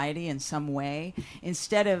some variety in some way,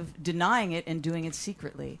 instead of denying it and doing it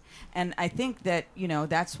secretly. And I think that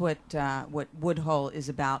that's what Woodhull is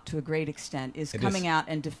about to a great extent, is coming out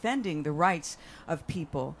and defending the rights of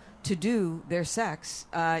people to do their sex,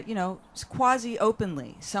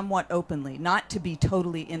 quasi-openly, somewhat openly, not to be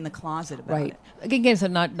totally in the closet about it. Again, so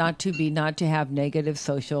not to have negative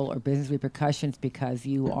social or business repercussions because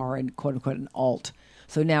you are in quote unquote an alt.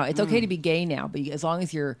 So now it's okay to be gay now, but as long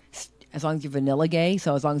as you're vanilla gay,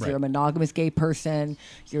 so as long as you're a monogamous gay person,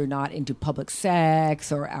 you're not into public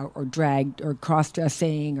sex or drag or cross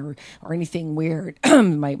dressing or anything weird.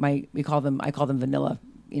 I call them vanilla.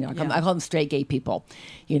 I call them straight gay people.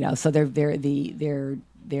 So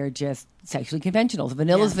they're just sexually conventional. So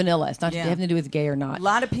vanilla's vanilla. It's not having to do with gay or not. A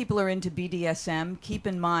lot of people are into BDSM. Keep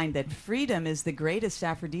in mind that freedom is the greatest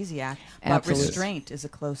aphrodisiac, but restraint is a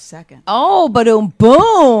close second. Oh,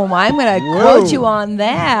 boom! I'm going to quote you on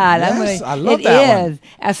that. Yes, I love that one.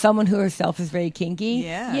 As someone who herself is very kinky,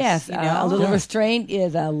 yes, a little restraint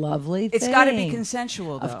is a lovely thing. It's got to be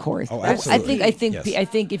consensual, though. Of course. Oh, absolutely. I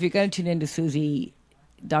think if you're going to tune into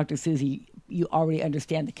Dr. Susie, you already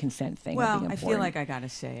understand the consent thing. Well, I feel like I got to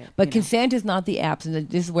say it. But consent is not the absence.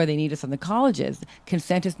 This is where they need us on the colleges.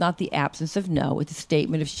 Consent is not the absence of no. It's a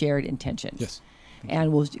statement of shared intentions. Yes.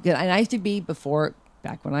 And I used to be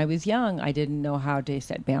back when I was young, I didn't know how to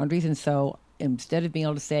set boundaries. And so instead of being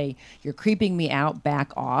able to say, you're creeping me out,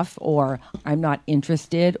 back off, or I'm not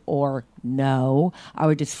interested, or no, I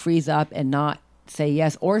would just freeze up and not say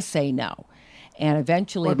yes or say no. And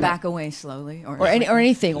eventually, or back away slowly, or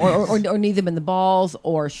anything, or knee them in the balls,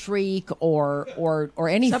 or shriek, or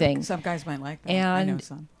anything. Some guys might like that. And I know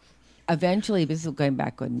some. Eventually, this is going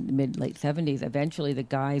back in the late 70s. Eventually, the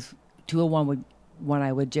guys 201 when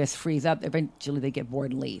I would just freeze up. Eventually, they get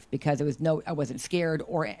bored and leave because I wasn't scared,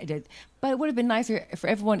 but it would have been nicer for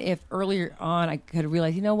everyone if earlier on I could have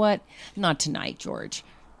realized, you know what, not tonight, George.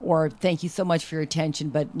 Or thank you so much for your attention,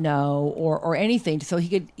 but no, or anything, so he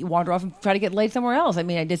could wander off and try to get laid somewhere else. I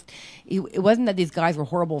mean, it wasn't that these guys were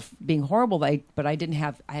being horrible, but I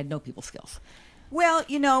had no people skills. Well,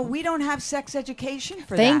 we don't have sex education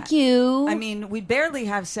for that. Thank you. I mean, we barely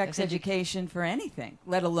have sex education for anything,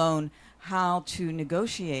 let alone how to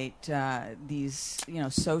negotiate these,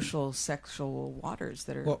 social sexual waters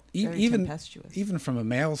that are very tempestuous. Even from a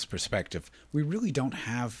male's perspective, we really don't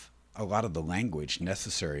have a lot of the language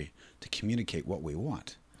necessary to communicate what we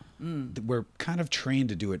want. We're kind of trained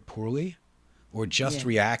to do it poorly, or just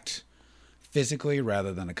react physically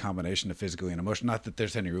rather than a combination of physically and emotion. Not that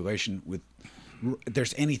there's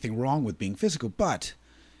there's anything wrong with being physical, but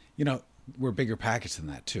we're bigger packets than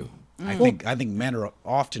that too. I think men are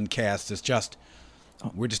often cast as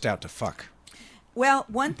we're just out to fuck. Well,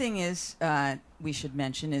 one thing is we should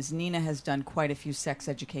mention is Nina has done quite a few sex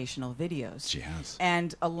educational videos. She has.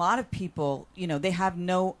 And a lot of people, they have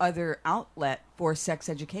no other outlet for sex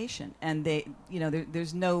education. And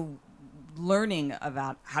there's no learning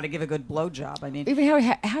about how to give a good blowjob. I mean, even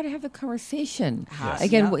how to have a conversation. Yes.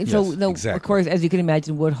 Again, exactly. Of course, as you can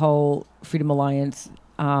imagine, Woodhull Freedom Alliance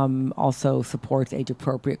also supports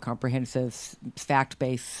age-appropriate, comprehensive,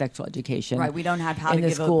 fact-based sexual education. Right, we don't have how to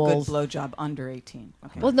give a good blowjob under 18.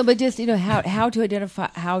 Okay. Well, no, but just how to identify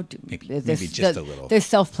maybe just a little. There's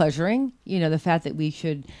self-pleasuring. The fact that we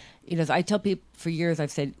should. I tell people for years,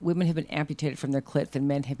 I've said women have been amputated from their clits and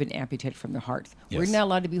men have been amputated from their hearts. Yes. We're not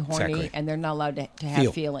allowed to be horny, exactly. and they're not allowed to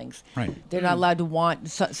have feelings. Right. They're not allowed to want.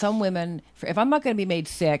 Some women, if I'm not going to be made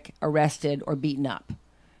sick, arrested, or beaten up,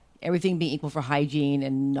 everything being equal for hygiene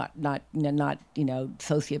and not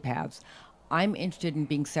sociopaths, I'm interested in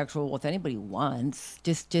being sexual with anybody once,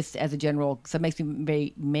 just as a general. So it makes me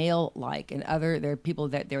very male-like, and there are people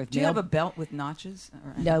that there. Do you have a belt with notches?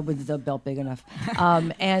 No, with the belt big enough.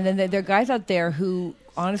 And then there are guys out there who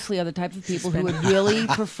honestly are the type of people who would really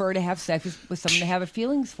prefer to have sex with someone they have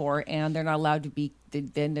feelings for, and they're not allowed to be.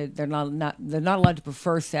 Then they're not allowed to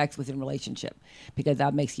prefer sex within a relationship because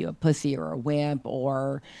that makes you a pussy or a wimp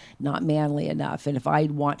or not manly enough. And if I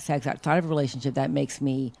want sex outside of a relationship, that makes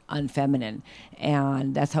me unfeminine.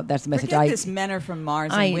 And that's the message. Forget this men are from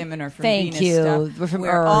Mars and women are from Venus. Thank you. Stuff. We're from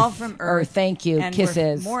we're Earth. all from Earth. Thank you. And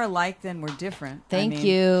Kisses. We're more alike than we're different. Thank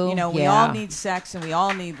you. You know, we all need sex and we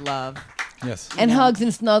all need love. Yes. And hugs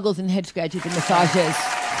and snuggles and head scratches and massages.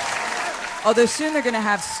 Although soon they're going to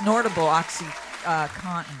have snortable oxytocin.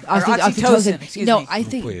 Excuse me. I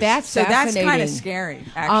think Please. that's so fascinating. that's kind of scary,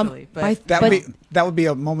 actually. That would be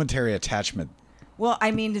a momentary attachment. Well, I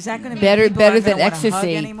mean, is that going to be better than hug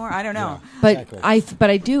ecstasy anymore? I don't know. Yeah,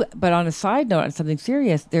 exactly. But on a side note, on something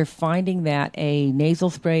serious, they're finding that a nasal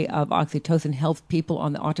spray of oxytocin helps people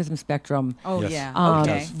on the autism spectrum. Oh, Yes. yeah.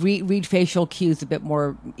 Okay. Read facial cues a bit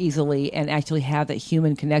more easily and actually have that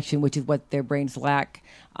human connection, which is what their brains lack.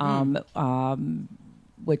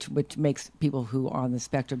 Which makes people who are on the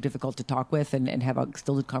spectrum difficult to talk with and have a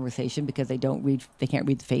stilted conversation because they can't read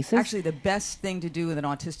the faces. Actually, the best thing to do with an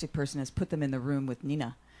autistic person is put them in the room with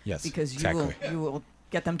Nina. Yes, because exactly. you will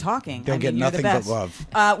get them talking. They'll get nothing but love.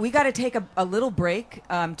 We got to take a little break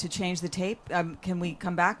to change the tape. Can we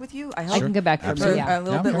come back with you? I hope I can go back for a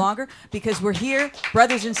little bit longer because we're here,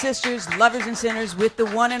 brothers and sisters, lovers and sinners, with the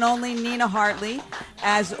one and only Nina Hartley,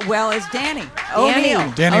 as well as Danny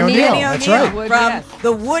O'Neill. Danny O'Neill. That's right. From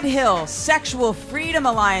the Woodhull Sexual Freedom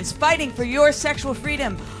Alliance, fighting for your sexual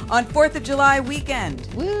freedom on 4th of July weekend.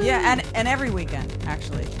 Woo. Yeah, and every weekend,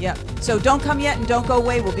 actually. Yep. So don't come yet and don't go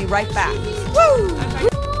away. We'll be right back. Woo!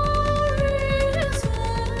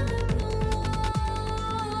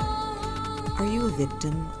 Are you a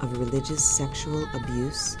victim of religious sexual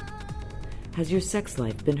abuse? Has your sex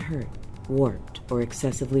life been hurt, warped, or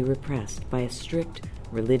excessively repressed by a strict,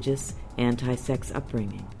 religious, anti-sex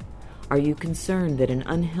upbringing? Are you concerned that an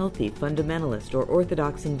unhealthy, fundamentalist, or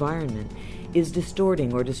orthodox environment is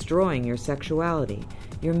distorting or destroying your sexuality,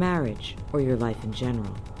 your marriage, or your life in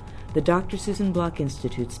general? The Dr. Susan Block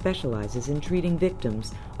Institute specializes in treating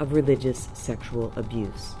victims of religious sexual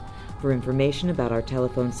abuse. For information about our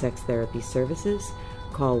telephone sex therapy services,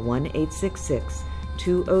 call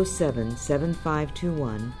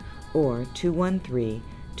 1-866-207-7521 or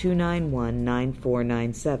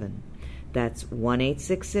 213-291-9497. That's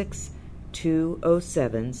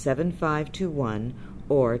 1-866-207-7521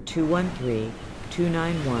 or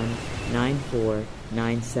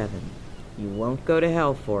 213-291-9497. You won't go to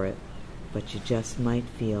hell for it, but you just might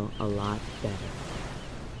feel a lot better.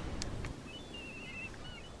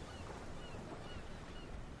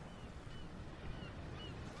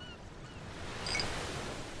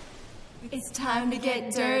 It's time to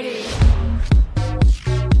get dirty.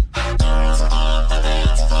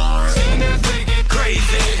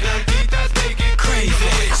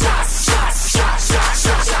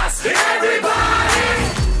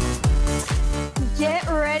 Get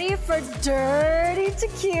ready for dirty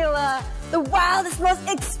tequila, the wildest, most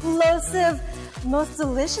explosive, most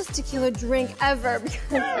delicious tequila drink ever.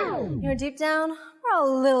 Because, deep down, we're all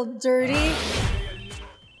a little dirty.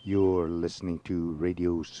 You're listening to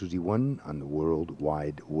Radio Susie One on the World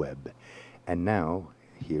Wide Web. And now,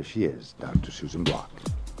 here she is, Dr. Susan Block.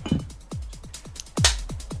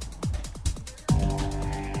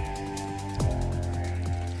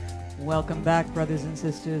 Welcome back, brothers and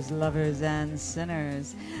sisters, lovers and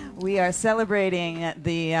sinners. We are celebrating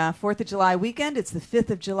the 4th of July weekend. It's the 5th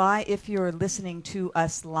of July if you're listening to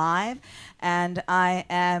us live. And I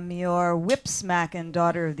am your whip-smacking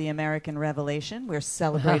daughter of the American Revelation. We're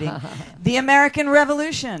celebrating the American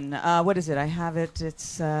Revolution. What is it? I have it.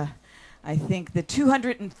 It's, I think, the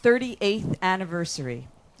 238th anniversary.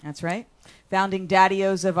 That's right. Founding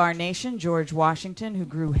daddios of our nation, George Washington, who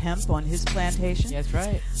grew hemp on his plantation. That's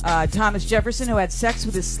right. Thomas Jefferson, who had sex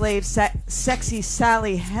with his slave, Sexy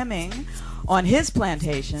Sally Heming, on his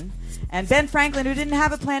plantation. And Ben Franklin, who didn't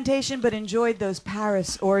have a plantation but enjoyed those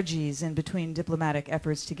Paris orgies in between diplomatic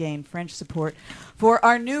efforts to gain French support for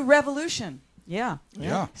our new revolution. Yeah.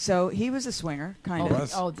 So he was a swinger, kind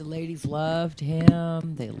of. Oh, the ladies loved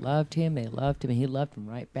him. They loved him. They loved him. And he loved them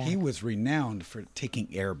right back. He was renowned for taking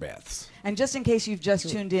air baths. And just in case you've just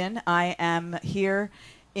tuned in, I am here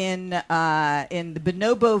in the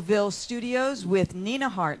Bonoboville studios with Nina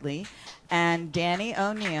Hartley and Danny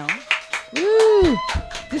O'Neill. Woo!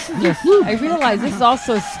 I realize this is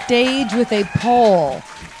also staged with a pole.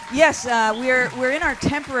 Yes, we're in our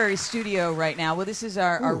temporary studio right now. Well, this is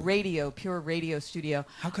our pure radio studio.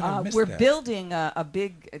 How could I miss We're that? building a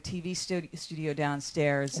big TV studio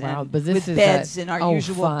downstairs, Wow, and but this with is beds and our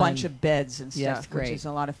usual fun. bunch of beds and stuff, Yes, which great. is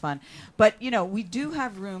a lot of fun. But we do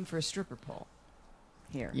have room for a stripper pole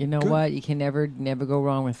here. You know Good. what? You can never go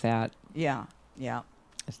wrong with that. Yeah.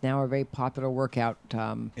 It's now a very popular workout.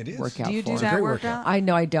 It is. Workout Do you do form. that great workout? workout. I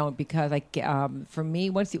know I don't because for me,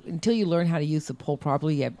 until you learn how to use the pole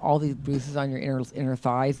properly, you have all these bruises on your inner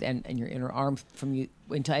thighs and your inner arms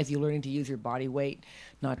as you're learning to use your body weight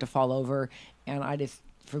not to fall over. And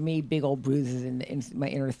for me, big old bruises in my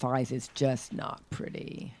inner thighs is just not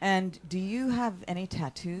pretty. And do you have any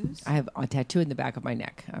tattoos? I have a tattoo in the back of my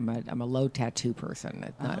neck. I'm a low tattoo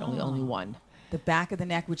person. Not only one. The back of the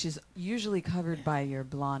neck, which is usually covered by your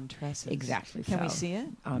blonde tresses. Exactly. Can we so. see it?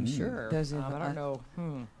 I'm sure. Those are I don't know.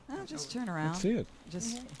 Oh, just turn around. Let's see it.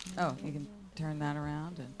 Just you can turn that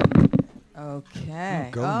around and okay.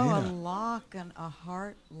 Oh, go, a Nina. lock and a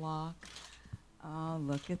heart lock. Oh,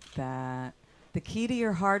 look at that. The key to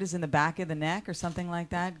your heart is in the back of the neck or something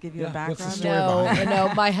like that. Give you a Yeah, what's the background. story No, behind it?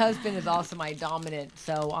 no. My husband is also my dominant,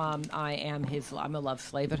 so I'm a love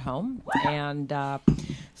slave at home, and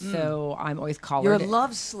so I'm always collared. You're a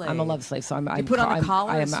love slave. I'm a love slave, so I'm put on the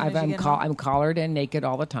collar as soon as you get home? I'm collared and naked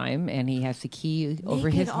all the time, and he has the key over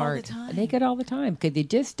his Naked all the heart. time? Naked all the time, because you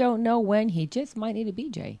just don't know when he just might need a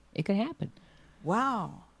BJ. It could happen.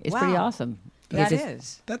 Wow. It's pretty awesome. That It's is.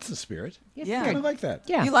 just- That's the spirit. It's Yeah. I very- kind of like that.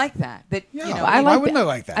 Yeah. You like that? That Yeah. I Why like wouldn't I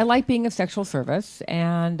like that? I like being of sexual service,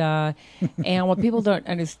 and what people don't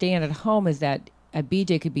understand at home is that a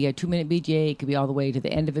BJ could be a 2-minute BJ, it could be all the way to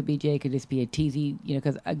the end of a BJ, it could just be a teasy,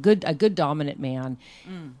 because a good dominant man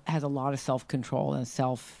has a lot of self control and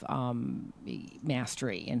self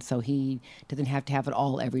mastery, and so he doesn't have to have it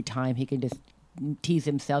all every time. He can just tease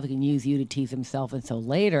himself. He can use you to tease himself, and so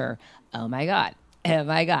later, oh my god,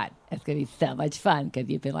 it's going to be so much fun because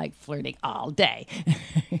you've been like flirting all day.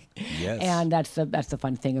 Yes. And that's the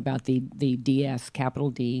fun thing about the DS,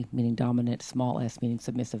 capital D meaning dominant, small s meaning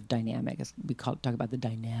submissive dynamic. Talk about the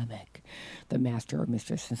dynamic, the master or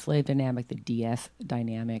mistress and slave dynamic, the DS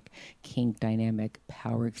dynamic, kink dynamic,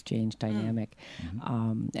 power exchange dynamic.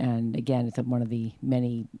 And again, it's one of the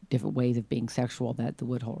many different ways of being sexual that the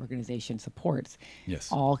Woodhull organization supports.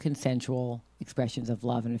 Yes. All consensual expressions of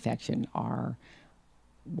love and affection are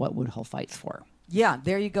what Woodhull fights for. Yeah,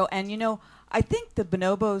 there you go. And I think the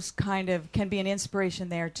bonobos kind of can be an inspiration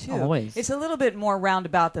there too. Always. It's a little bit more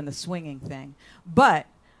roundabout than the swinging thing. But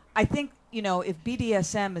I think, if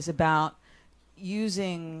BDSM is about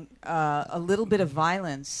using a little bit of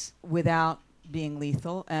violence without being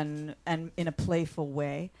lethal and in a playful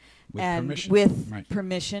way, With and permission. with Right.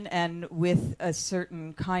 permission and with a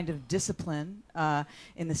certain kind of discipline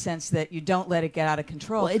in the sense that you don't let it get out of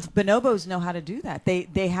control. Well, it's- Bonobos know how to do that.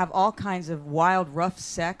 They have all kinds of wild, rough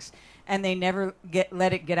sex, and they never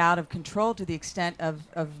let it get out of control to the extent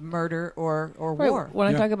of murder or war. When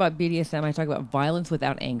I Yeah. talk about BDSM, I talk about violence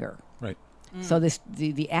without anger. Right. So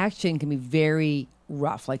the action can be very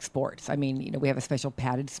rough, like sports. I mean, we have a special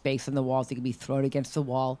padded space on the walls. You can be thrown against the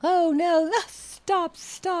wall. Oh no!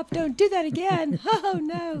 Stop! Don't do that again! Oh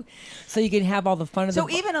no! So you can have all the fun of So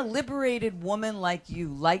the. even a liberated woman like you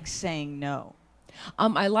likes saying no.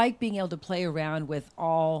 I like being able to play around with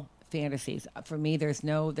all fantasies. For me, there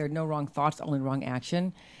are no wrong thoughts, only wrong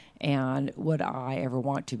action. And would I ever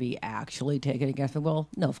want to be actually taken against me? Well,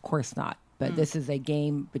 no, of course not. But this is a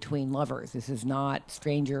game between lovers. This is not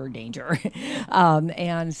stranger danger.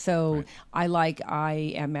 And so Right. I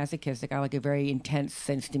am masochistic. I like a very intense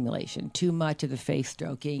sense stimulation. Too much of the face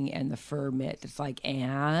stroking and the fur mitts. It's like,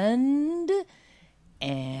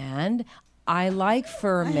 and I like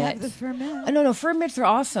fur mitts. have the fur mitt. No, fur mitts are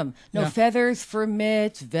awesome. No, Yeah. feathers, fur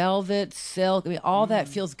mitts, velvet, silk. I mean, all that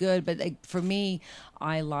feels good. But for me,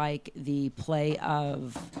 I like the play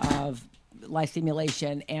of light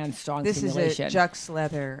stimulation and strong This stimulation. is a Jux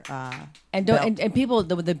leather. And belt. and people,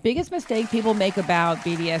 the biggest mistake people make about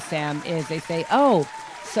BDSM is they say, "Oh,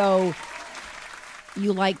 so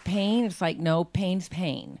you like pain?" It's like, no, pain's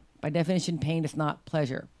pain. By definition, pain is not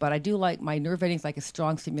pleasure. But I do like my nerve endings, like a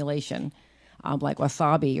strong stimulation, like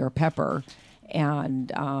wasabi or pepper.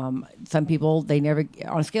 And some people, they never,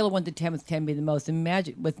 on a scale of 1 to 10, with 10 being the most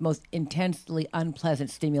most intensely unpleasant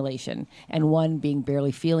stimulation, and 1 being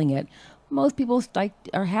barely feeling it. Most people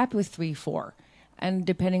are happy with 3, 4. And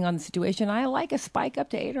depending on the situation, I like a spike up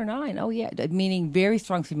to 8 or 9. Oh, yeah. Meaning very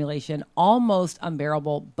strong stimulation, almost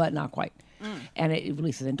unbearable, but not quite. and it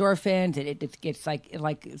releases endorphins. And it gets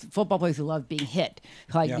like football players who love being hit.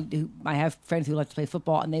 I have friends who like to play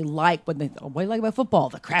football, and they like what do you like about football?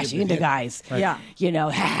 The crashing into guys. Right.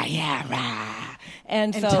 Yeah. Rah.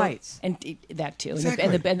 And so tights. and that too, Exactly.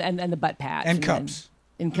 and the butt pads And cups.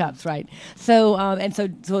 In cups, right? So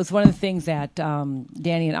so it's one of the things that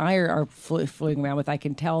Danny and I are floating around with. I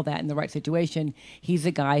can tell that in the right situation, he's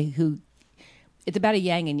a guy who. It's about a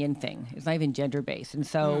yang and yin thing. It's not even gender based. And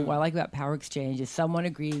so what I like about power exchange is someone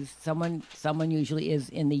agrees, someone usually is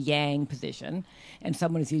in the yang position, and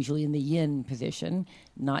someone is usually in the yin position,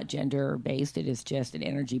 not gender based. It is just an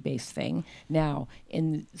energy based thing. Now,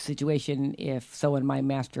 in the situation, if someone, my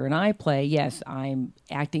master and I play, yes, I'm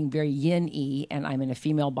acting very yin-y, and I'm in a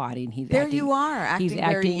female body, and he's There acting, you are, acting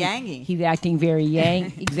very yangy. He's acting very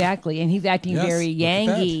yang, exactly, and he's acting Yes, very look at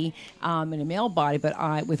that. yangy in a male body.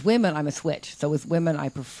 But with women, I'm a switch. So with women, I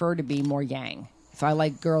prefer to be more yang. So I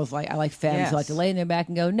like girls, I like femmes who like to lay in their back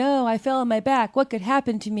and go, no, I fell on my back. What could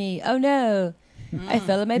happen to me? Oh, no. I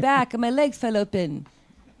fell on my back and my legs fell open.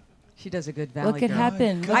 She does a good Valley What could girl.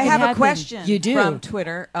 happen? I have a question You do? from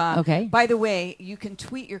Twitter. Okay. By the way, you can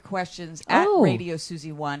tweet your questions at Oh. Radio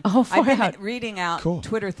Susie 1. Oh, I've been far out. reading out Cool.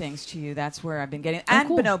 Twitter things to you. That's where I've been getting. And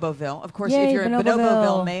cool. Bonoboville. Of course, Yay, if you're a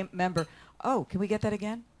Bonoboville. Bonoboville member. Oh, can we get that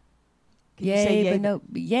again? Can you say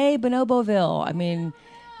Yay, Bonoboville. I mean,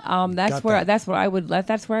 that's Got where that.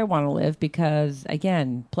 that's where I want to live, because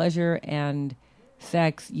again, pleasure and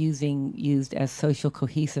sex used as social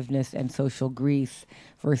cohesiveness and social grease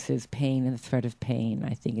versus pain and the threat of pain.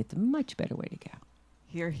 I think it's a much better way to go.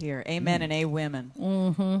 Hear, hear. Amen and a women.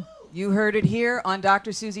 Mm-hmm. You heard it here on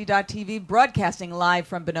drsusie.tv, broadcasting live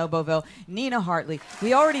from Bonoboville. Nina Hartley.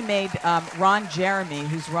 We already made Ron Jeremy,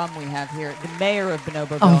 whose rum we have here, the mayor of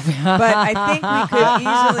Bonoboville. But I think we could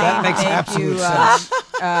easily That makes make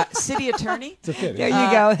absolute you city attorney. It's a fit. There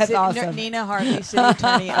you go. That's awesome. Nina Hartley, city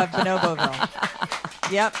attorney of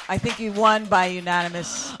Bonoboville. Yep, I think you won by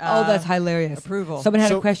unanimous That's hilarious. approval. Someone had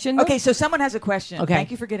So- a question? Okay, so someone has a question. Okay.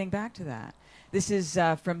 Thank you for getting back to that. This is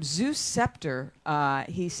from Zeus Scepter.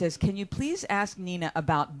 He says, can you please ask Nina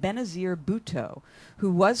about Benazir Bhutto, who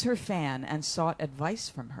was her fan and sought advice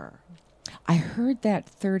from her? I heard that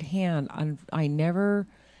third hand. I never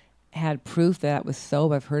had proof that was so,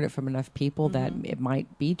 but I've heard it from enough people that it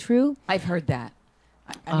might be true. I've heard that.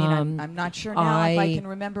 I mean, I'm not sure now if I can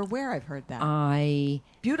remember where I've heard that. I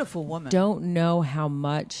Beautiful woman. don't know how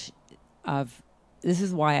much of... This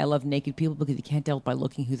is why I love naked people, because you can't tell by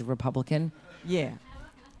looking who's a Republican. Yeah.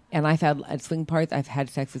 And I've had, at swing parties, I've had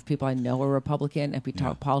sex with people I know are Republican. If we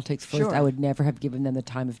talk politics first, Sure. I would never have given them the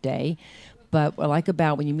time of day. But what I like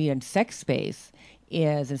about when you meet in sex space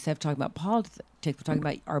is, instead of talking about politics, we're talking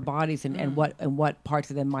about our bodies and what parts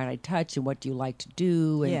of them might I touch and what do you like to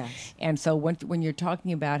do. And, Yes. and so when you're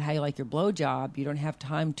talking about how you like your blowjob, you don't have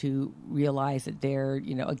time to realize that they're,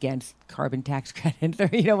 against carbon tax credits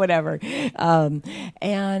or, whatever.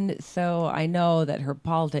 And so I know that her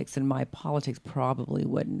politics and my politics probably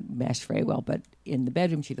wouldn't mesh very well. But in the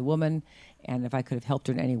bedroom, she's a woman. And if I could have helped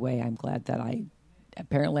her in any way, I'm glad that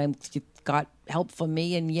she got help from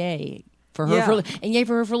me, and yay. For her, Yeah. and yay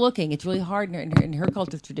for her for looking. It's really hard in her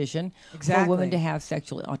culture's tradition for a Exactly. woman to have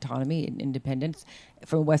sexual autonomy and independence.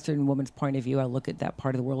 From a Western woman's point of view, I look at that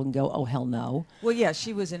part of the world and go, "Oh hell no!" Well, yeah,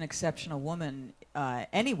 she was an exceptional woman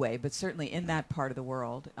anyway, but certainly in that part of the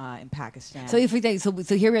world, in Pakistan. So if we think, so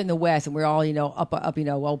here in the West, and we're all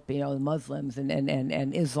the Muslims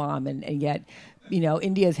and Islam, and yet.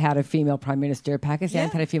 India's had a female prime minister. Pakistan's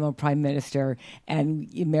Yeah. had a female prime minister, and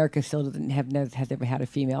America still has never had a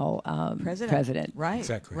female president. Right.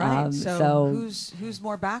 Exactly. Right. So- So who's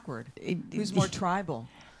more backward? Who's more tribal?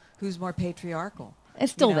 Who's more patriarchal?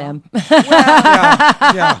 It's still You know? them.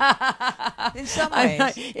 Yeah. In some I'm ways,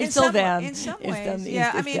 not- it's still them. In some It's ways, them. yeah.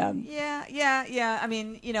 It's I mean, them. yeah. I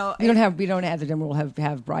mean, We don't have the then we'll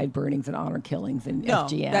have bride burnings and honor killings and No,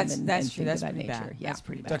 FGM that's and true. things That's of that pretty nature. bad. Yeah, That's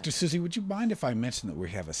pretty bad. Dr. Susie, would you mind if I mention that we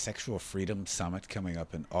have a Sexual Freedom Summit coming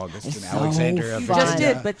up in August It's in so Alexandria, You fun. just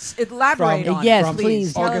Virginia? did, but elaborate From- on Yes, it,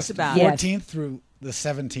 please. Tell August us about Yes. it. 14th through the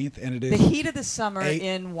 17th, and it The is heat of the summer Eight-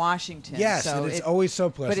 in Washington. yes, so and it's always so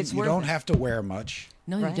pleasant. it's You worth don't it. have to wear much.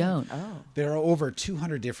 No, Right. you don't. Oh, There are over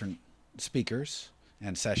 200 different speakers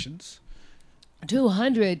and sessions.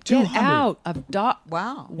 200. 200. Get out of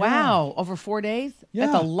wow. Wow, over 4 days? Yeah.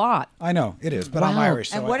 That's a lot. I know it is, but I'm Wow. Irish,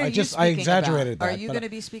 so And what are I you just speaking exaggerated about? that. Are you but going to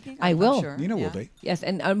be speaking? I I'm will. Sure. Nina yeah. will be. Yes,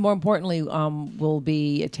 and more importantly, we'll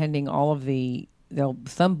be attending all of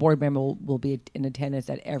some board member will be in attendance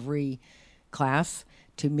at every class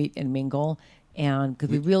to meet and mingle, and because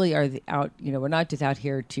we really are we're not just out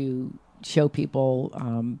here to show people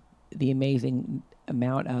the amazing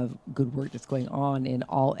amount of good work that's going on in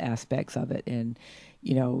all aspects of it, and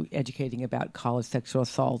educating about college sexual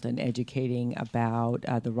assault, and educating about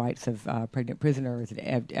the rights of pregnant prisoners,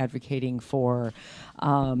 and advocating for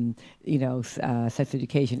sex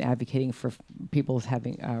education, advocating for people's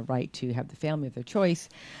having a right to have the family of their choice.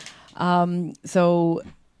 So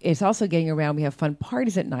it's also getting around. We have fun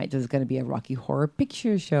parties at night. There's going to be a Rocky Horror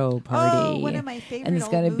Picture Show party. Oh, one of my favorite And there's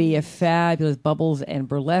going to be a fabulous Bubbles and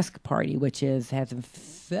Burlesque party, which has some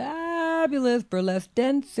fabulous burlesque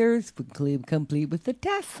dancers, complete with the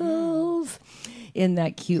tassels in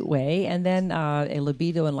that cute way. And then a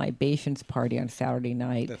libido and libations party on Saturday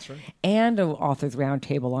night. That's right. And an author's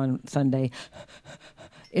roundtable on Sunday.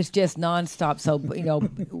 It's just nonstop. So,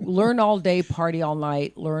 learn all day, party all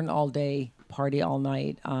night, learn all day, party all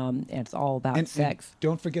night. And it's all about sex. And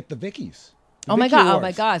don't forget the Vickies. Oh my God! Oh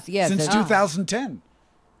my gosh! Yes, since 2010.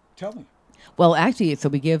 Tell me. Well, actually, so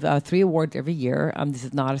we give 3 awards every year. This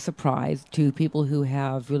is not a surprise to people who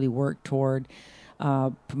have really worked toward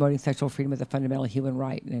promoting sexual freedom as a fundamental human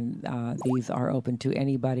right, and these are open to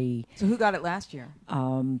anybody. So, who got it last year?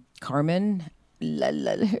 Carmen,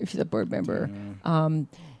 she's a board member.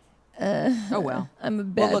 Oh well, I'm a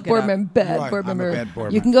bad board member. I'm a bad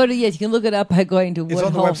board You can go to you can look it up by going to It's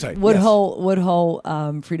on the website. Woodhull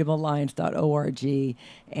freedomalliance.org,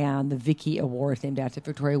 and the Vicky Award named after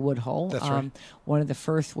Victoria Woodhull. That's right. One of the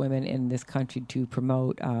first women in this country to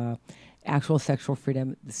promote actual sexual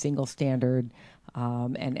freedom, the single standard,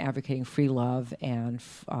 and advocating free love. And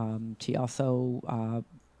she also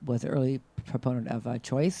was an early proponent of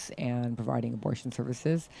choice and providing abortion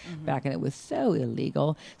services back when it was so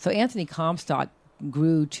illegal. So Anthony Comstock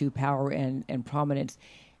grew to power and prominence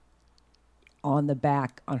on her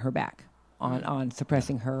back, on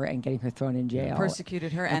suppressing her and getting her thrown in jail.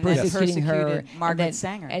 Persecuted her and persecuting her. Margaret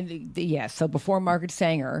Sanger. Yes, so before Margaret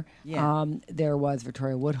Sanger, Yeah. there was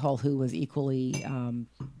Victoria Woodhull, who was equally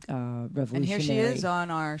revolutionary. And here she is on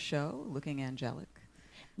our show, looking angelic.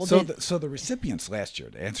 Well, So the recipients last year,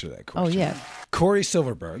 to answer that question. Oh, yes. Corey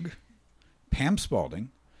Silverberg, Pam Spalding,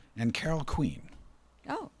 and Carol Queen.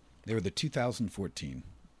 Oh. They were the 2014.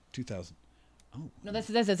 No, that's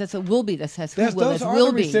what will be. That's who Those will. That's are will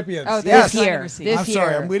the be. recipients. Oh, Yes. this year. This I'm year. I'm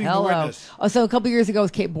sorry, I'm reading the Hello. witness. Oh, so a couple years ago was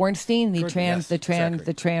Kate Bornstein, the Yes,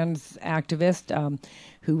 exactly. trans activist,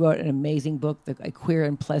 who wrote an amazing book, A Queer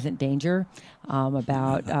and Pleasant Danger,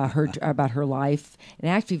 about her life. And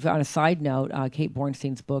actually, on a side note, Kate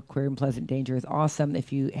Bornstein's book, Queer and Pleasant Danger, is awesome.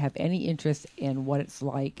 If you have any interest in what it's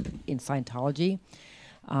like in Scientology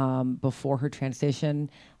before her transition.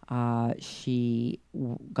 She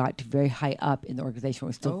got to very high up in the organization. It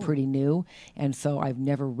was still pretty new. And so I've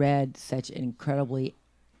never read such an incredibly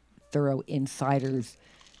thorough insider's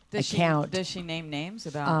account. Does she name names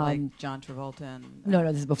about like John Travolta and No,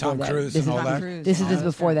 this is before Tom that. Cruise This and is all that? Cruise This and is all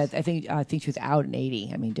before those that. I think she was out in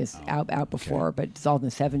 80. I mean, just out before, but it's all in the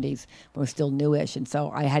 70s when it was still newish. And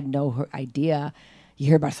so I had no idea. You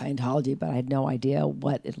hear about Scientology, but I had no idea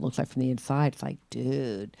what it looks like from the inside. It's like,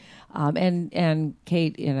 dude. And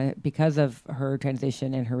Kate, because of her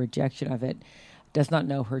transition and her rejection of it, does not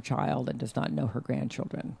know her child and does not know her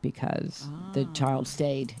grandchildren because the child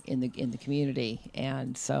stayed in the community,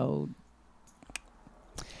 and so.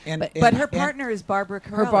 But her partner is Barbara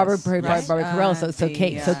Carrellas. Barbara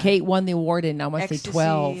Carrellas. So Kate won the award in I want to say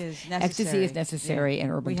 12. Ecstasy is necessary,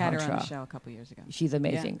 and Urban we Tantra. had her on the show a couple years ago. She's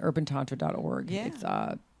amazing. UrbanTantra.org.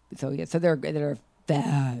 Yeah. It's so they're a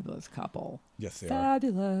fabulous couple. Yes, they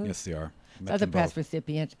Fabulous. are. Yes, they are. So as a past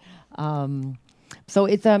recipient. So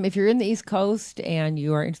it's if you're in the East Coast and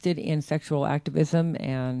you are interested in sexual activism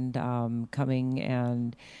and coming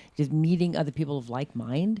and just meeting other people of like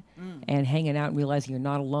mind and hanging out and realizing you're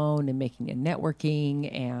not alone and making a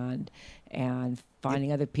networking and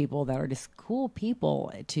finding other people that are just cool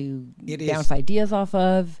people to bounce ideas off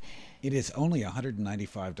of. It is only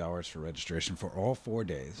 $195 for registration for all 4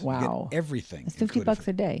 days. Wow. You get everything. It's $50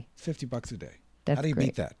 a day. $50 a day. That's How do you great.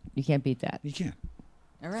 beat that? You can't beat that. You can't.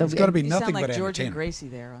 All right. So It's got to be You nothing sound like but George and entertainment. Gracie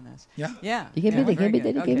there on this. Yeah. Yeah. You can't beat that. very Can't beat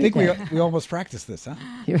good. that. Okay. I think we almost practiced this, huh?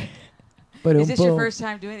 But Is this your first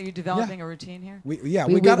time doing it? Are you developing a routine here? We will.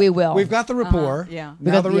 We've got the rapport. Yeah.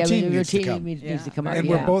 Now the routine needs to come. needs to come out. And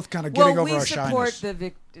we're both kind of Well, getting over we our support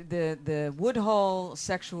shyness. the Woodhull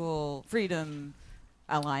Sexual Freedom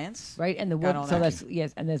Alliance. Right, and Got all that. and there's the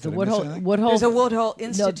Did I miss Woodhull anything? There's a Woodhull No,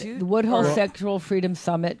 Institute. the Woodhull or- Sexual Freedom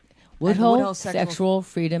Summit. Woodhull Woodhull Sexual- Sexual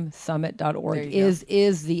Freedom Summit.org There you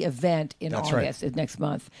is the event in That's right. August, is next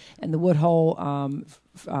month. And the Woodhull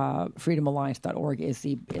freedomalliance.org is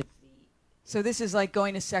the So this is like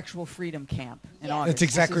going to sexual freedom camp in August. That's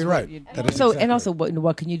exactly right. That is So, exactly and also, right.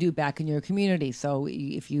 what can you do back in your community? So,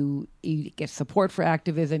 if you get support for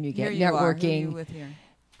activism, you get Here you are. Who are networking. you with here?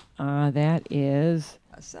 That is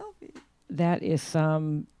A selfie.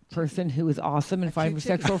 some person who is awesome and fighting for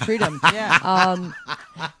sexual freedom.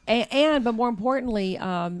 Yeah. But more importantly,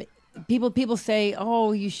 people say,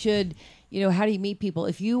 "Oh, you should." How do you meet people?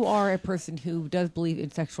 If you are a person who does believe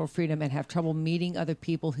in sexual freedom and have trouble meeting other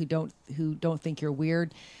people who don't think you're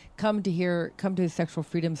weird, come to the Sexual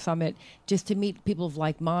Freedom Summit just to meet people of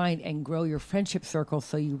like mind and grow your friendship circle,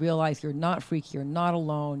 so you realize you're not freaky, you're not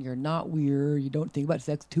alone, you're not weird, you don't think about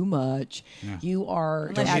sex too much. Yeah. You are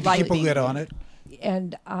Unless you Need like people being get on it.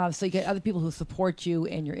 and so you get other people who support you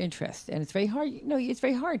and your interests. And it's very hard. It's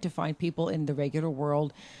very hard to find people in the regular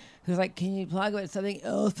world who's like, can you talk about something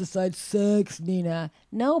else besides sex, Nina?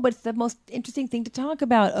 No, but it's the most interesting thing to talk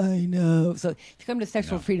about. I know. So if you come to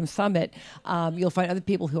Sexual Freedom Summit, you'll find other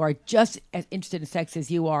people who are just as interested in sex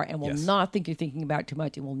as you are and will not think you're thinking about it too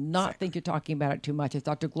much and will not think you're talking about it too much. It's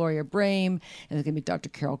Dr. Gloria Brame, and there's going to be Dr.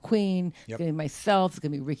 Carol Queen. It's going to be myself. It's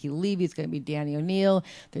going to be Ricky Levy. It's going to be Danny O'Neill.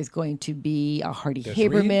 There's going to be Hardy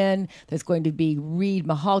Haberman. There's going to be Reed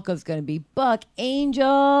Mahalka. There's going to be Buck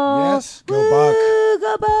Angel. Yes, go Buck.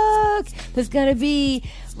 Go Buck. There's going to be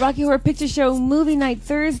Rocky Horror Picture Show movie night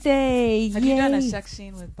Thursday. Have you done a sex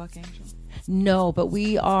scene with Buck Angel? No, but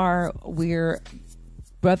we're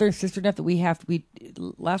brother and sister enough that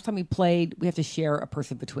last time we played, we have to share a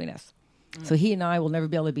person between us. So he and I will never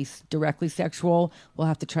be able to be directly sexual. We'll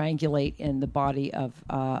have to triangulate in the body of.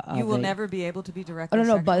 You will never be able to be directly. Oh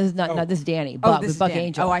no, sexual? but this is not this is Danny. Oh, But this is Buck Danny.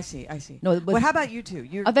 Angel. Oh, I see. No, well, how about you two?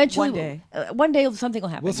 Eventually, one day. Something will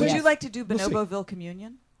happen. We'll see. Would Yes. you like to do We'll see. Bonoboville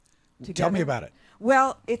communion together? Tell me about it.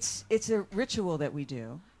 Well, it's a ritual that we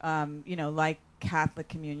do. Like Catholic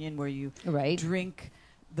communion, where you drink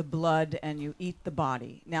the blood and you eat the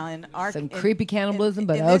body. Now, in our creepy cannibalism,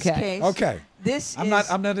 but in okay. This case, Okay. This I'm is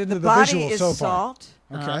not into the body visual is so far. salt.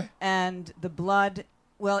 Okay. And the blood.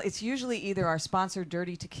 Well, it's usually either our sponsor,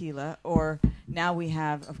 Dirty Tequila, or now we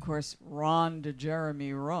have, of course, Ron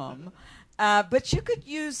DeJeremy rum. But you could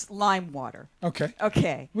use lime water. Okay.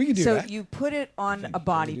 Okay. We can do so that. you put it on a Can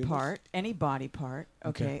body we do part, any body part,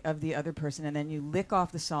 okay, of the other person, and then you lick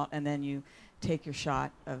off the salt, and then you take your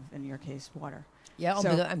shot of, in your case, water. Yeah,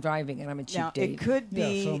 So- I'm driving and I'm a cheap Now, date. it could Yeah,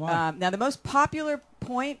 be, so am I. now the most popular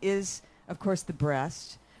point is, of course, the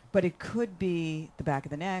breast, but it could be the back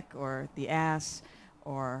of the neck or the ass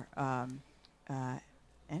or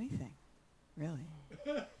anything, really.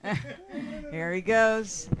 Here he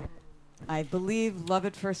goes. I believe love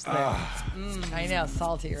at first sight. I know,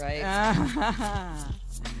 salty, right?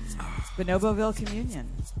 Bonoboville communion.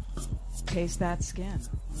 Taste that skin.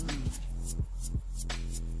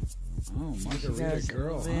 Oh, She margarita goes,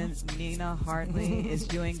 girl. Huh? Nina Hartley is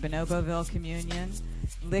doing Bonoboville communion,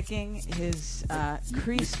 licking his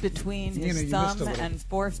crease between Nina, his you missed thumb a little. and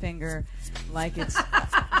forefinger like it's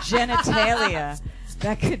genitalia.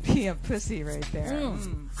 That could be a pussy right there.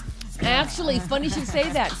 Actually, funny you should say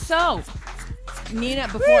that. So, Nina,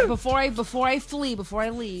 before I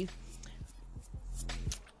leave,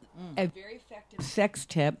 a very effective sex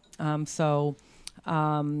tip.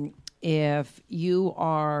 If you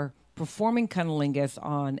are performing cunnilingus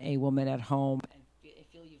on a woman at home and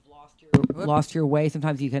feel you've lost your way,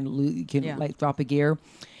 sometimes you can like drop a gear,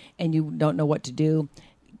 and you don't know what to do.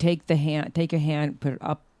 Take your hand, put it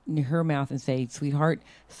up in her mouth, and say, "Sweetheart,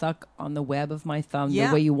 suck on the web of my thumb the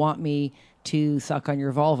way you want me to suck on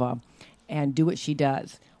your vulva," and do what she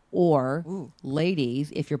does. Or,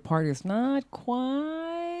 ladies, if your partner's not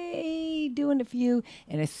quite doing it for you,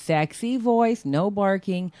 in a sexy voice, no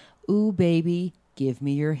barking, "Ooh, baby, give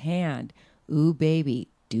me your hand. Ooh, baby,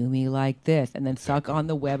 do me like this," and then suck on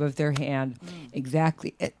the web of their hand,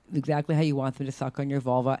 exactly how you want them to suck on your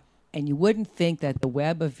vulva. And you wouldn't think that the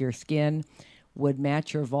web of your skin would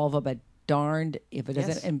match your vulva, but darned if it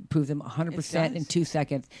doesn't improve them 100% in 2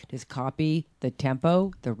 seconds. Just copy the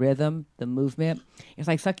tempo, the rhythm, the movement. It's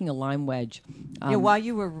like sucking a lime wedge. While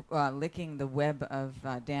you were licking the web of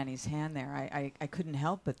Danny's hand there, I couldn't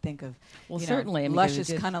help but think of certainly, I mean, luscious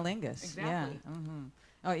it is- cunnilingus. Exactly. Yeah.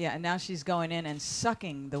 Oh yeah, and now she's going in and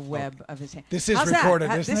sucking the web of his hand. This is How's that?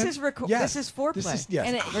 recorded, isn't this it? is recorded. Yes. This is foreplay. This is,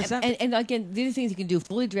 yes. And again, these are things you can do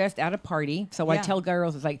fully dressed at a party. So I tell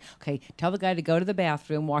girls, it's like, okay, tell the guy to go to the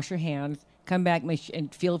bathroom, wash your hands, come back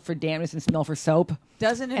and feel for dampness and smell for soap.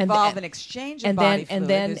 Doesn't involve an exchange of body fluid.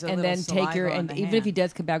 There's a little take your, saliva on and the even hand. if he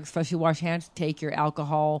does come back, especially wash hands, take your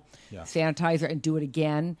alcohol sanitizer and do it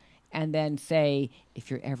again. And then say, if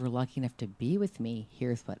you're ever lucky enough to be with me,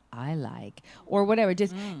 here's what I like. Or whatever.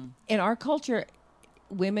 Just in our culture,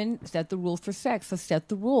 women set the rules for sex, so set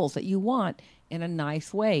the rules that you want in a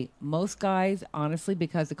nice way. Most guys, honestly,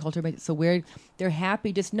 because the culture makes it so weird, they're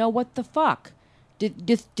happy. Just know what the fuck.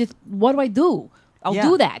 Just what do I do? I'll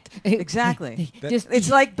do that. Exactly. It's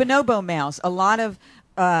like bonobo males. A lot of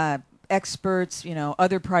experts,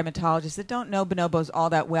 other primatologists that don't know bonobos all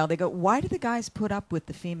that well, they go, why do the guys put up with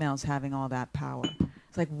the females having all that power?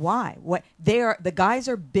 It's like, why? The guys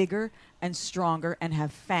are bigger and stronger and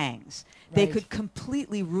have fangs. Right. They could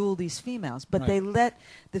completely rule these females, but they let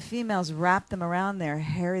the females wrap them around their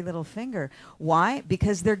hairy little finger. Why?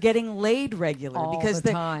 Because they're getting laid regularly. All because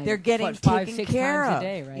the time. They're getting taken care of. Times a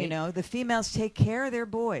day, right? The females take care of their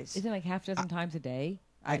boys. Isn't it like half a dozen times a day?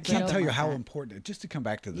 I can't tell you how important, just to come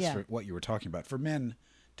back to this, for what you were talking about, for men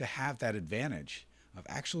to have that advantage of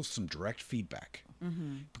actual some direct feedback.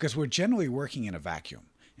 Mm-hmm. Because we're generally working in a vacuum.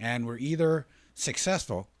 And we're either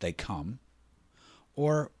successful, they come,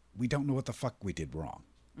 or we don't know what the fuck we did wrong.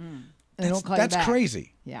 That's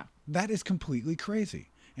crazy. Yeah. That is completely crazy.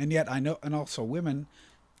 And yet I know, and also women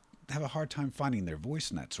have a hard time finding their voice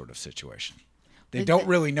in that sort of situation. They don't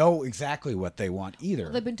really know exactly what they want either.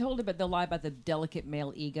 Well, they've been told about, they'll lie about the delicate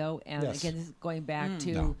male ego. And again, this is going back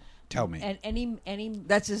to... No. Tell me. And any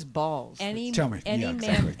that's his balls. Tell me.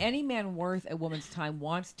 Any man worth a woman's time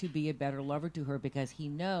wants to be a better lover to her because he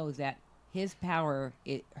knows that his power,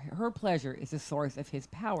 her pleasure is the source of his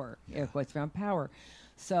power. Air quotes around power.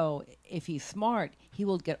 So if he's smart, he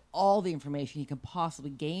will get all the information he can possibly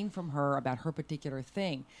gain from her about her particular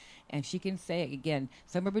thing, and she can say again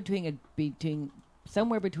somewhere between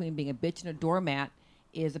being a bitch and a doormat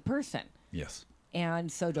is a person. Yes.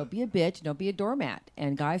 And so don't be a bitch, don't be a doormat.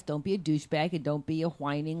 And guys, don't be a douchebag and don't be a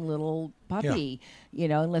whining little puppy,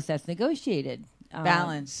 unless that's negotiated.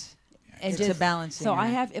 Balance. And it's a balancing So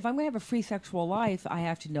act. if I'm going to have a free sexual life, I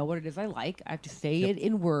have to know what it is I like. I have to say it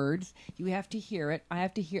in words. You have to hear it. I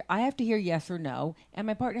have to hear yes or no. And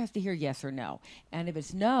my partner has to hear yes or no. And if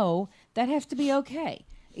it's no, that has to be okay.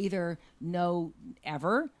 Either no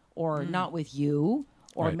ever or not with you.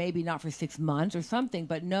 Or maybe not for 6 months or something,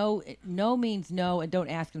 but no means no, and don't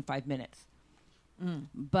ask in 5 minutes.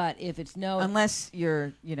 But if it's no, unless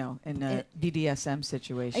you're in a BDSM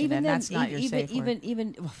situation, and that's not your safe word.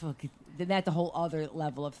 Even that's a whole other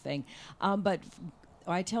level of thing. But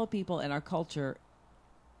I tell people in our culture,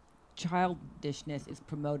 childishness is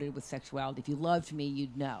promoted with sexuality. If you loved me,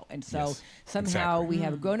 you'd know. And so somehow we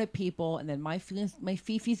have grown-up people, and then my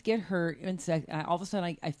fifis get hurt, and all of a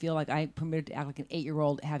sudden I feel like I'm permitted to act like an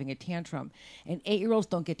 8-year-old having a tantrum. And 8-year-olds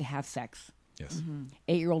don't get to have sex. Yes.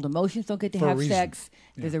 8-year-old emotions don't get to have sex.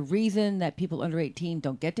 Yeah. There's a reason that people under 18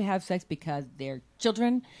 don't get to have sex because they're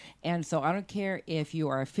children. And so I don't care if you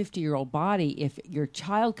are a 50-year-old body. If your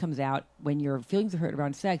child comes out when your feelings are hurt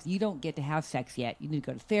around sex, you don't get to have sex yet. You need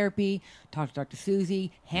to go to therapy, talk to Dr.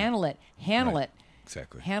 Susie, handle it.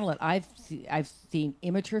 Exactly. Handle it. I've seen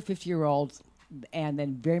immature 50-year-olds and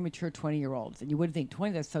then very mature 20-year-olds. And you wouldn't think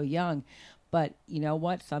 20, that's so young. But you know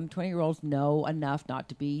what? Some 20-year-olds know enough not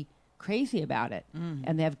to be crazy about it,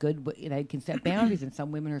 and they have they can set boundaries, and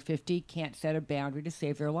some women who are 50 can't set a boundary to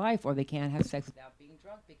save their life, or they can't have sex without being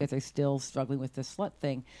drunk because they're still struggling with the slut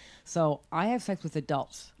thing. So I have sex with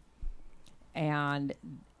adults, and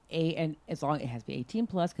as long as it has to be 18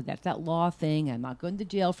 plus, because that's that law thing. I'm not going to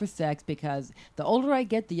jail for sex, because the older I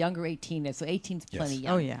get, the younger 18 is. So 18 is plenty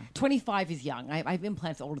young. Oh yeah, 25 is young. I have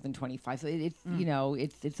implants older than 25, so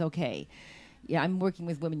it's it's okay. Yeah, I'm working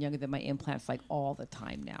with women younger than my implants like all the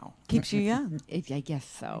time now. Keeps you young. I guess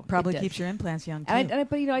so. Probably keeps your implants young too.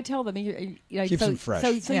 But I tell them, keeps them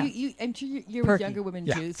fresh. So I'm sure you're with younger women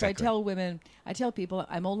too. Exactly. So I tell people,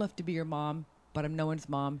 I'm old enough to be your mom, but I'm no one's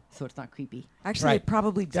mom, so it's not creepy. Actually, it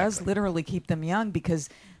probably does literally keep them young, because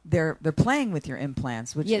they're playing with your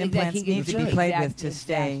implants, which implants need to be played with to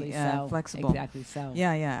stay flexible. Exactly so.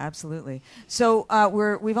 Yeah, absolutely. So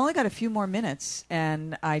we've only got a few more minutes,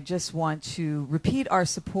 and I just want to repeat our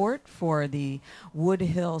support for the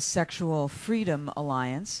Woodhull Sexual Freedom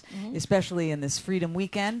Alliance, especially in this Freedom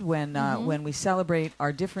Weekend when we celebrate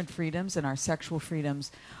our different freedoms, and our sexual freedoms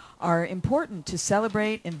are important to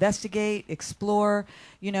celebrate, investigate, explore,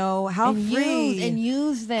 how free and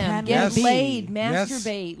use them. Get laid,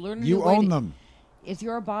 masturbate, learn. You own them. It's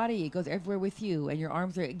your body. It goes everywhere with you, and your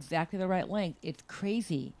arms are exactly the right length. It's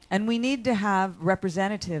crazy. And we need to have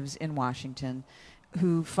representatives in Washington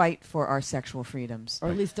who fight for our sexual freedoms, or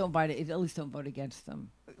at least don't vote against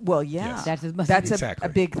them. Well, yeah, Yes. That's as much that's as Exactly. a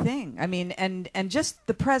big thing. I mean, and just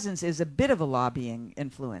the presence is a bit of a lobbying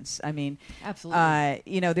influence. I mean, Absolutely.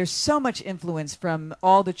 there's so much influence from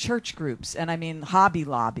all the church groups, and I mean, Hobby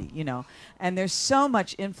Lobby, and there's so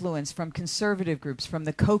much influence from conservative groups, from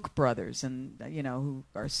the Koch brothers, and who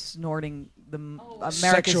are snorting America's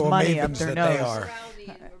Sexual money up mavens their that nose. they are.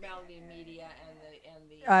 Morality and media and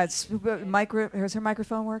the Is her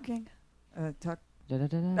microphone working? Talk. Oh,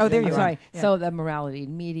 there you I'm are. sorry. Yeah. So the morality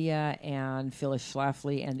in media and Phyllis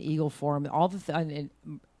Schlafly and the Eagle Forum, all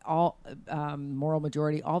moral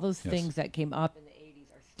majority, all those Yes. things that came up in the 80s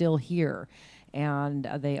are still here, and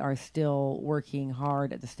they are still working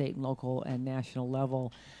hard at the state and local and national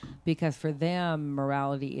level, because for them,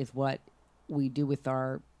 morality is what we do with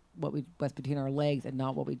what's between our legs, and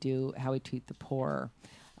not what we do, how we treat the poor.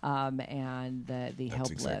 And the That's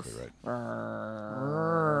helpless. exactly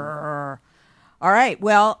right. All right.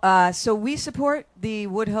 Well, so we support the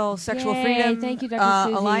Woodhull Sexual Yay, Freedom thank you, Dr.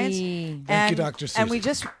 Susie. Alliance. Thank you, Dr. And we Susie.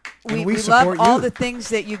 just And we we love support all you. the things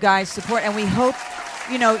that you guys support, and we hope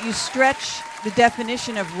you stretch the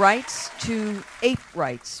definition of rights to ape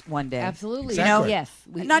rights one day. Absolutely. Exactly. Yes.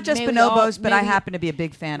 Not just may we all- bonobos, but may I we- happen to be a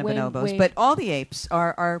big fan of when bonobos. we- But all the apes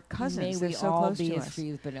are cousins. May They're we so all close be to as us.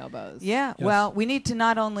 free as bonobos. Yeah, well, we need to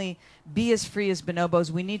not only be as free as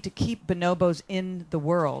bonobos, we need to keep bonobos in the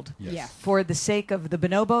world. Yes. Yes. For the sake of the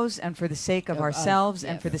bonobos and for the sake of Of us, ourselves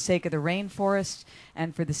and yes. for the sake of the rainforest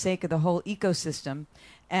and for the sake of the whole ecosystem.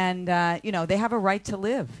 And, they have a right to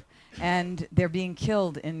live. And they're being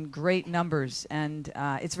killed in great numbers. And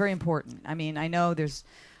it's very important. I mean, I know there's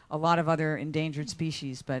a lot of other endangered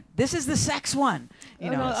species, but this is the sex one.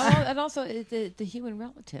 And also the human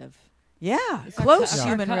relative. Yeah, It's our close cou-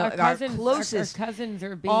 human, our our cousins, closest, our cousins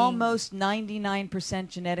are being almost 99%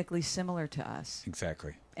 genetically similar to us.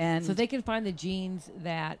 Exactly. And So they can find the genes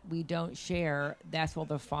that we don't share. That's what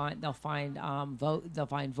they'll find. They'll find They'll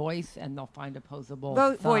find voice, and they'll find opposable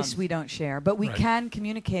voice thumbs. we don't share, but we Right. can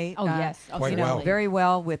communicate. Oh yes, Quite well. absolutely. Very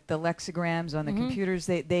well with the lexicograms on the computers.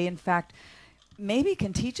 They in fact maybe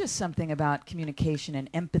can teach us something about communication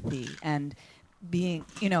and empathy and being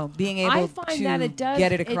able I find to that it does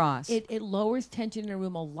get it across. It lowers tension in a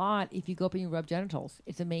room a lot if you go up and you rub genitals.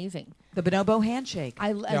 It's amazing. The bonobo handshake.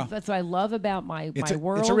 Yeah. That's what I love about my It's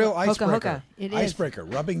world. a real Hoka icebreaker. hoka. It is. Icebreaker.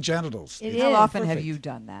 Rubbing genitals. It How is. often have perfect. you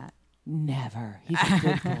done that? Never. He's a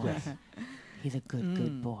good boy. He's a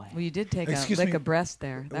good boy. Well, you did take a Excuse lick me. of breast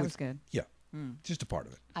there. That With- was good. Yeah. Just a part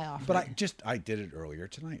of it. I offer. But I did it earlier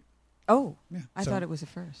tonight. Oh, Yeah, I so- thought it was a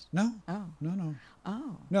first. No. Oh. No.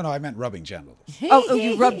 Oh. No, I meant rubbing genitals. Oh,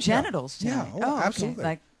 you rub genitals Yeah. tonight. Oh, okay. absolutely.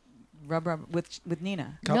 Like rub with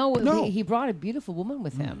Nina. No. He brought a beautiful woman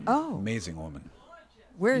with him. Oh, Amazing woman.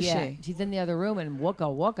 where is yeah, she? she's in the other room, and waka.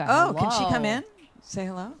 Oh, can she come hello. in? Say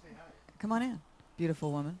hello. Come on in,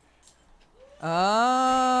 beautiful woman.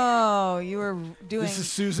 Oh, you were doing This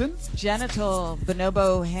is Susan. genital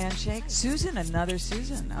bonobo handshake. Susan, another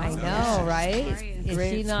Susan. Oh, I know, yes. right? How are you? Is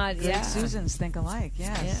she not? Great Yeah. Susans think alike.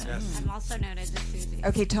 Yes. Yeah. I'm also known as a Susie.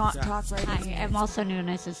 Okay, talk right. Hi, in here. I'm also known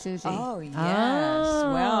as a Susie. Oh yes.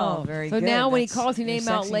 Oh. Well, very so good. now when he That's calls your your name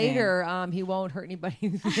out sexy later, he won't hurt anybody's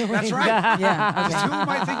feelings. That's right. Yeah. Just who am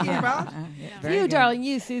I thinking about? Very You, good. darling,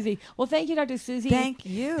 you, Susie. Well, thank you, Dr. Susie. Thank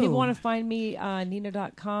you. People want to find me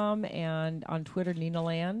Nina.com and on Twitter,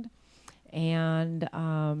 Ninaland. And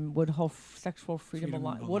Woodhull Sexual Freedom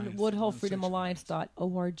Alliance, Woodhull Freedom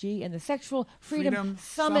Alliance.org, and the Sexual Freedom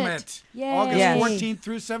Summit. Yay. August Yes. 14th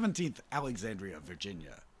through 17th, Alexandria,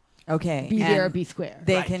 Virginia. Okay. Be and there, be square.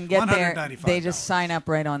 They Right. can get there. $195. They just sign up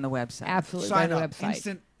right on the website. Absolutely. Sign go to up. the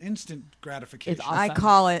website. Instant gratification. It's awesome. I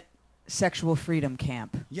call it Sexual Freedom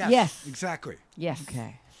Camp. Yes. Exactly. Yes.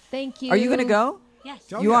 Okay. Thank you. Are you going to go? Yes.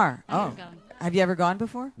 Oh, You yeah. are. I am Oh. going. Have you ever gone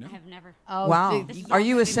before? I have never. Oh, Wow. This is Are all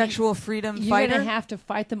you gonna a be me. sexual freedom You're fighter? going to have to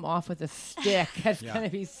fight them off with a stick. That's Yeah. going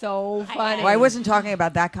to be so funny. Well, I wasn't talking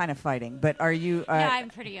about that kind of fighting, but are you? Yeah,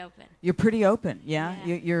 I'm pretty open. You're pretty open, yeah.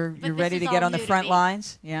 Yeah. You're But you're this ready is to all get on the new to front me.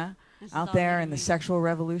 lines, yeah. This is Out all there new in to the me. sexual I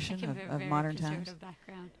revolution came from a of very modern times. conservative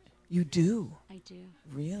background. You do, I do,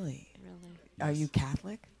 really? really. Are you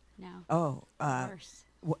Catholic? No. Oh, Worse.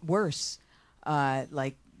 Worse,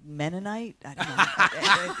 like Mennonite. I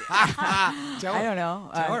Tell don't know.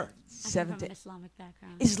 Tell her. I'm from Seventh an Islamic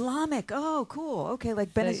background. Islamic. Oh, cool. Okay,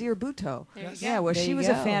 like Benazir Bhutto. There you Yeah, go. well, There she you was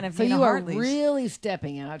go. a fan of So Nina you are Hartley's. really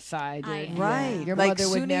stepping outside. I Your- am. Right, Your like mother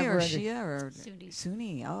would Sunni never. or Shia or Sunni.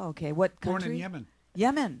 Sunni. Oh, okay. What Born country? in Yemen.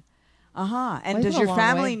 Yemen. And Well, does it's your a long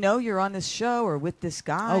family way. know you're on this show or with this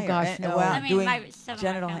guy? Oh, gosh, no. Well, I mean, doing some of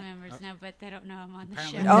genital. my family members know, but they don't know I'm on the show.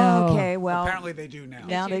 Apparently- Oh, No. okay. Well, Apparently they do now.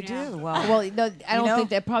 now they They do do. now. Well, Well, no, I don't know- think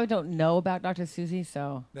they probably don't know about Dr. Susie,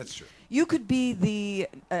 so. That's true. you could be the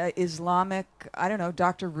Islamic, I don't know,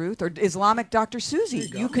 Dr. Ruth or Islamic Dr. Susie.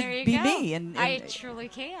 You could There you be go. me, and I truly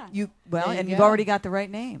can. you well, There you and you've go. already got the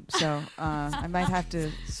right name. So I might have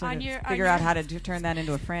to sort On of your- figure on out your- how to turn that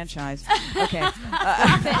into a franchise. Okay.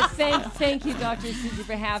 Thank you, Dr. Susie,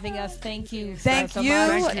 for having us. Thank you. Thank so you,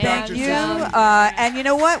 much. thank Dr. you. Susan. And you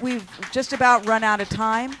know what? We've just about run out of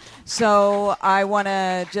time. So I want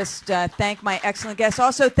to just thank my excellent guests.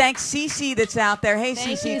 Also, thank Cece that's out there. Hey,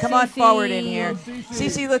 Thank Cece, you, come on Cece. forward in here.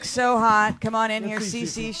 Cece looks so hot. Come on in here,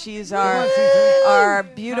 Cece. She's our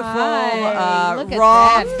beautiful Hi. Look at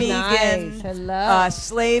raw that. vegan Nice. Hello.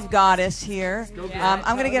 slave goddess here.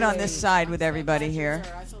 I'm going to get on this side with everybody here.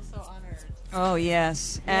 Oh,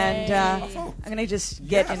 yes. And I'm going to just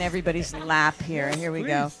get in everybody's lap here. Here we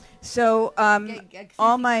go. So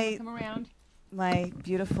all my Come around.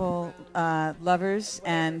 beautiful lovers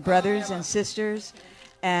and brothers and sisters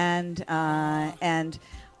and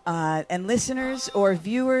listeners or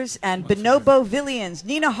viewers and Bonobovillians.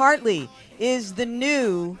 Nina Hartley is the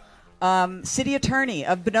new city attorney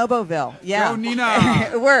of Bonoboville. Yeah, Go, Nina.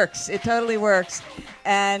 It works. It totally works.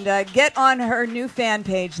 And get on her new fan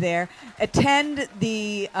page there. Attend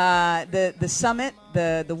the summit,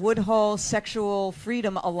 the Woodhull Sexual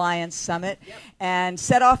Freedom Alliance Summit, and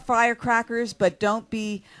set off firecrackers, but don't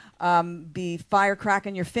be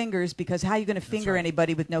firecracking your fingers, because how are you going to finger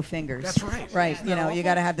anybody with no fingers? That's right. Right. Isn't You that know, you awful?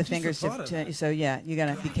 got to have the Just the fingers thought of that. so yeah, you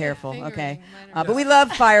got to be careful. Okay. But we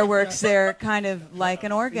love fireworks. They're kind of like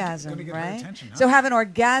an orgasm, Gonna get her right? attention, huh? So have an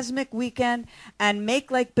orgasmic weekend and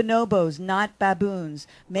make like bonobos, not baboons.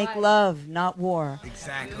 Make love, not war.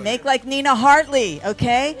 Exactly. Make like Nina Hartley,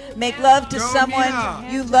 okay? Make love to Go, someone Nina.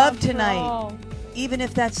 you love tonight, even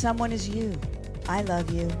if that someone is you. I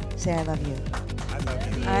love you. Say I love you. I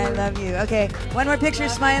love you. I love you. Okay, one more picture,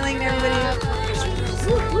 smiling, everybody.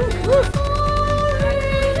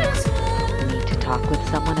 Need to talk with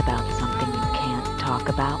someone about something you can't talk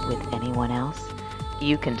about with anyone else?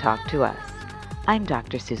 You can talk to us. I'm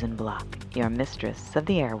Dr. Susan Block, your mistress of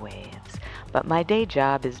the airwaves, but my day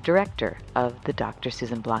job is director of the Dr.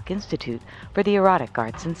 Susan Block Institute for the Erotic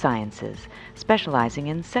Arts and Sciences, specializing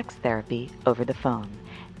in sex therapy over the phone.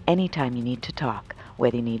 Anytime you need to talk,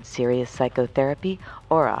 whether you need serious psychotherapy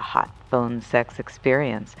or a hot phone sex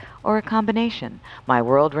experience, or a combination, my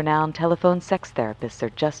world-renowned telephone sex therapists are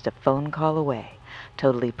just a phone call away.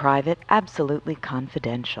 Totally private, absolutely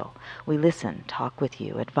confidential. We listen, talk with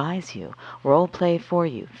you, advise you, role play for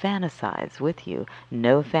you, fantasize with you.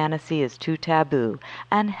 No fantasy is too taboo,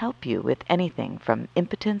 and help you with anything from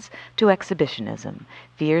impotence to exhibitionism,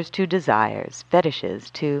 fears to desires, fetishes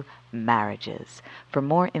to marriages. For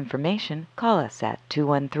more information, call us at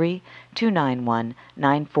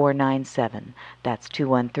 213-291-9497. That's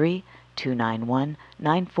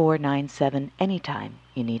 213-291-9497 anytime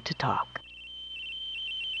you need to talk.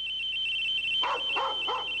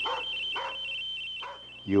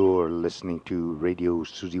 You're listening to Radio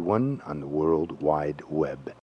Susie One on the World Wide Web.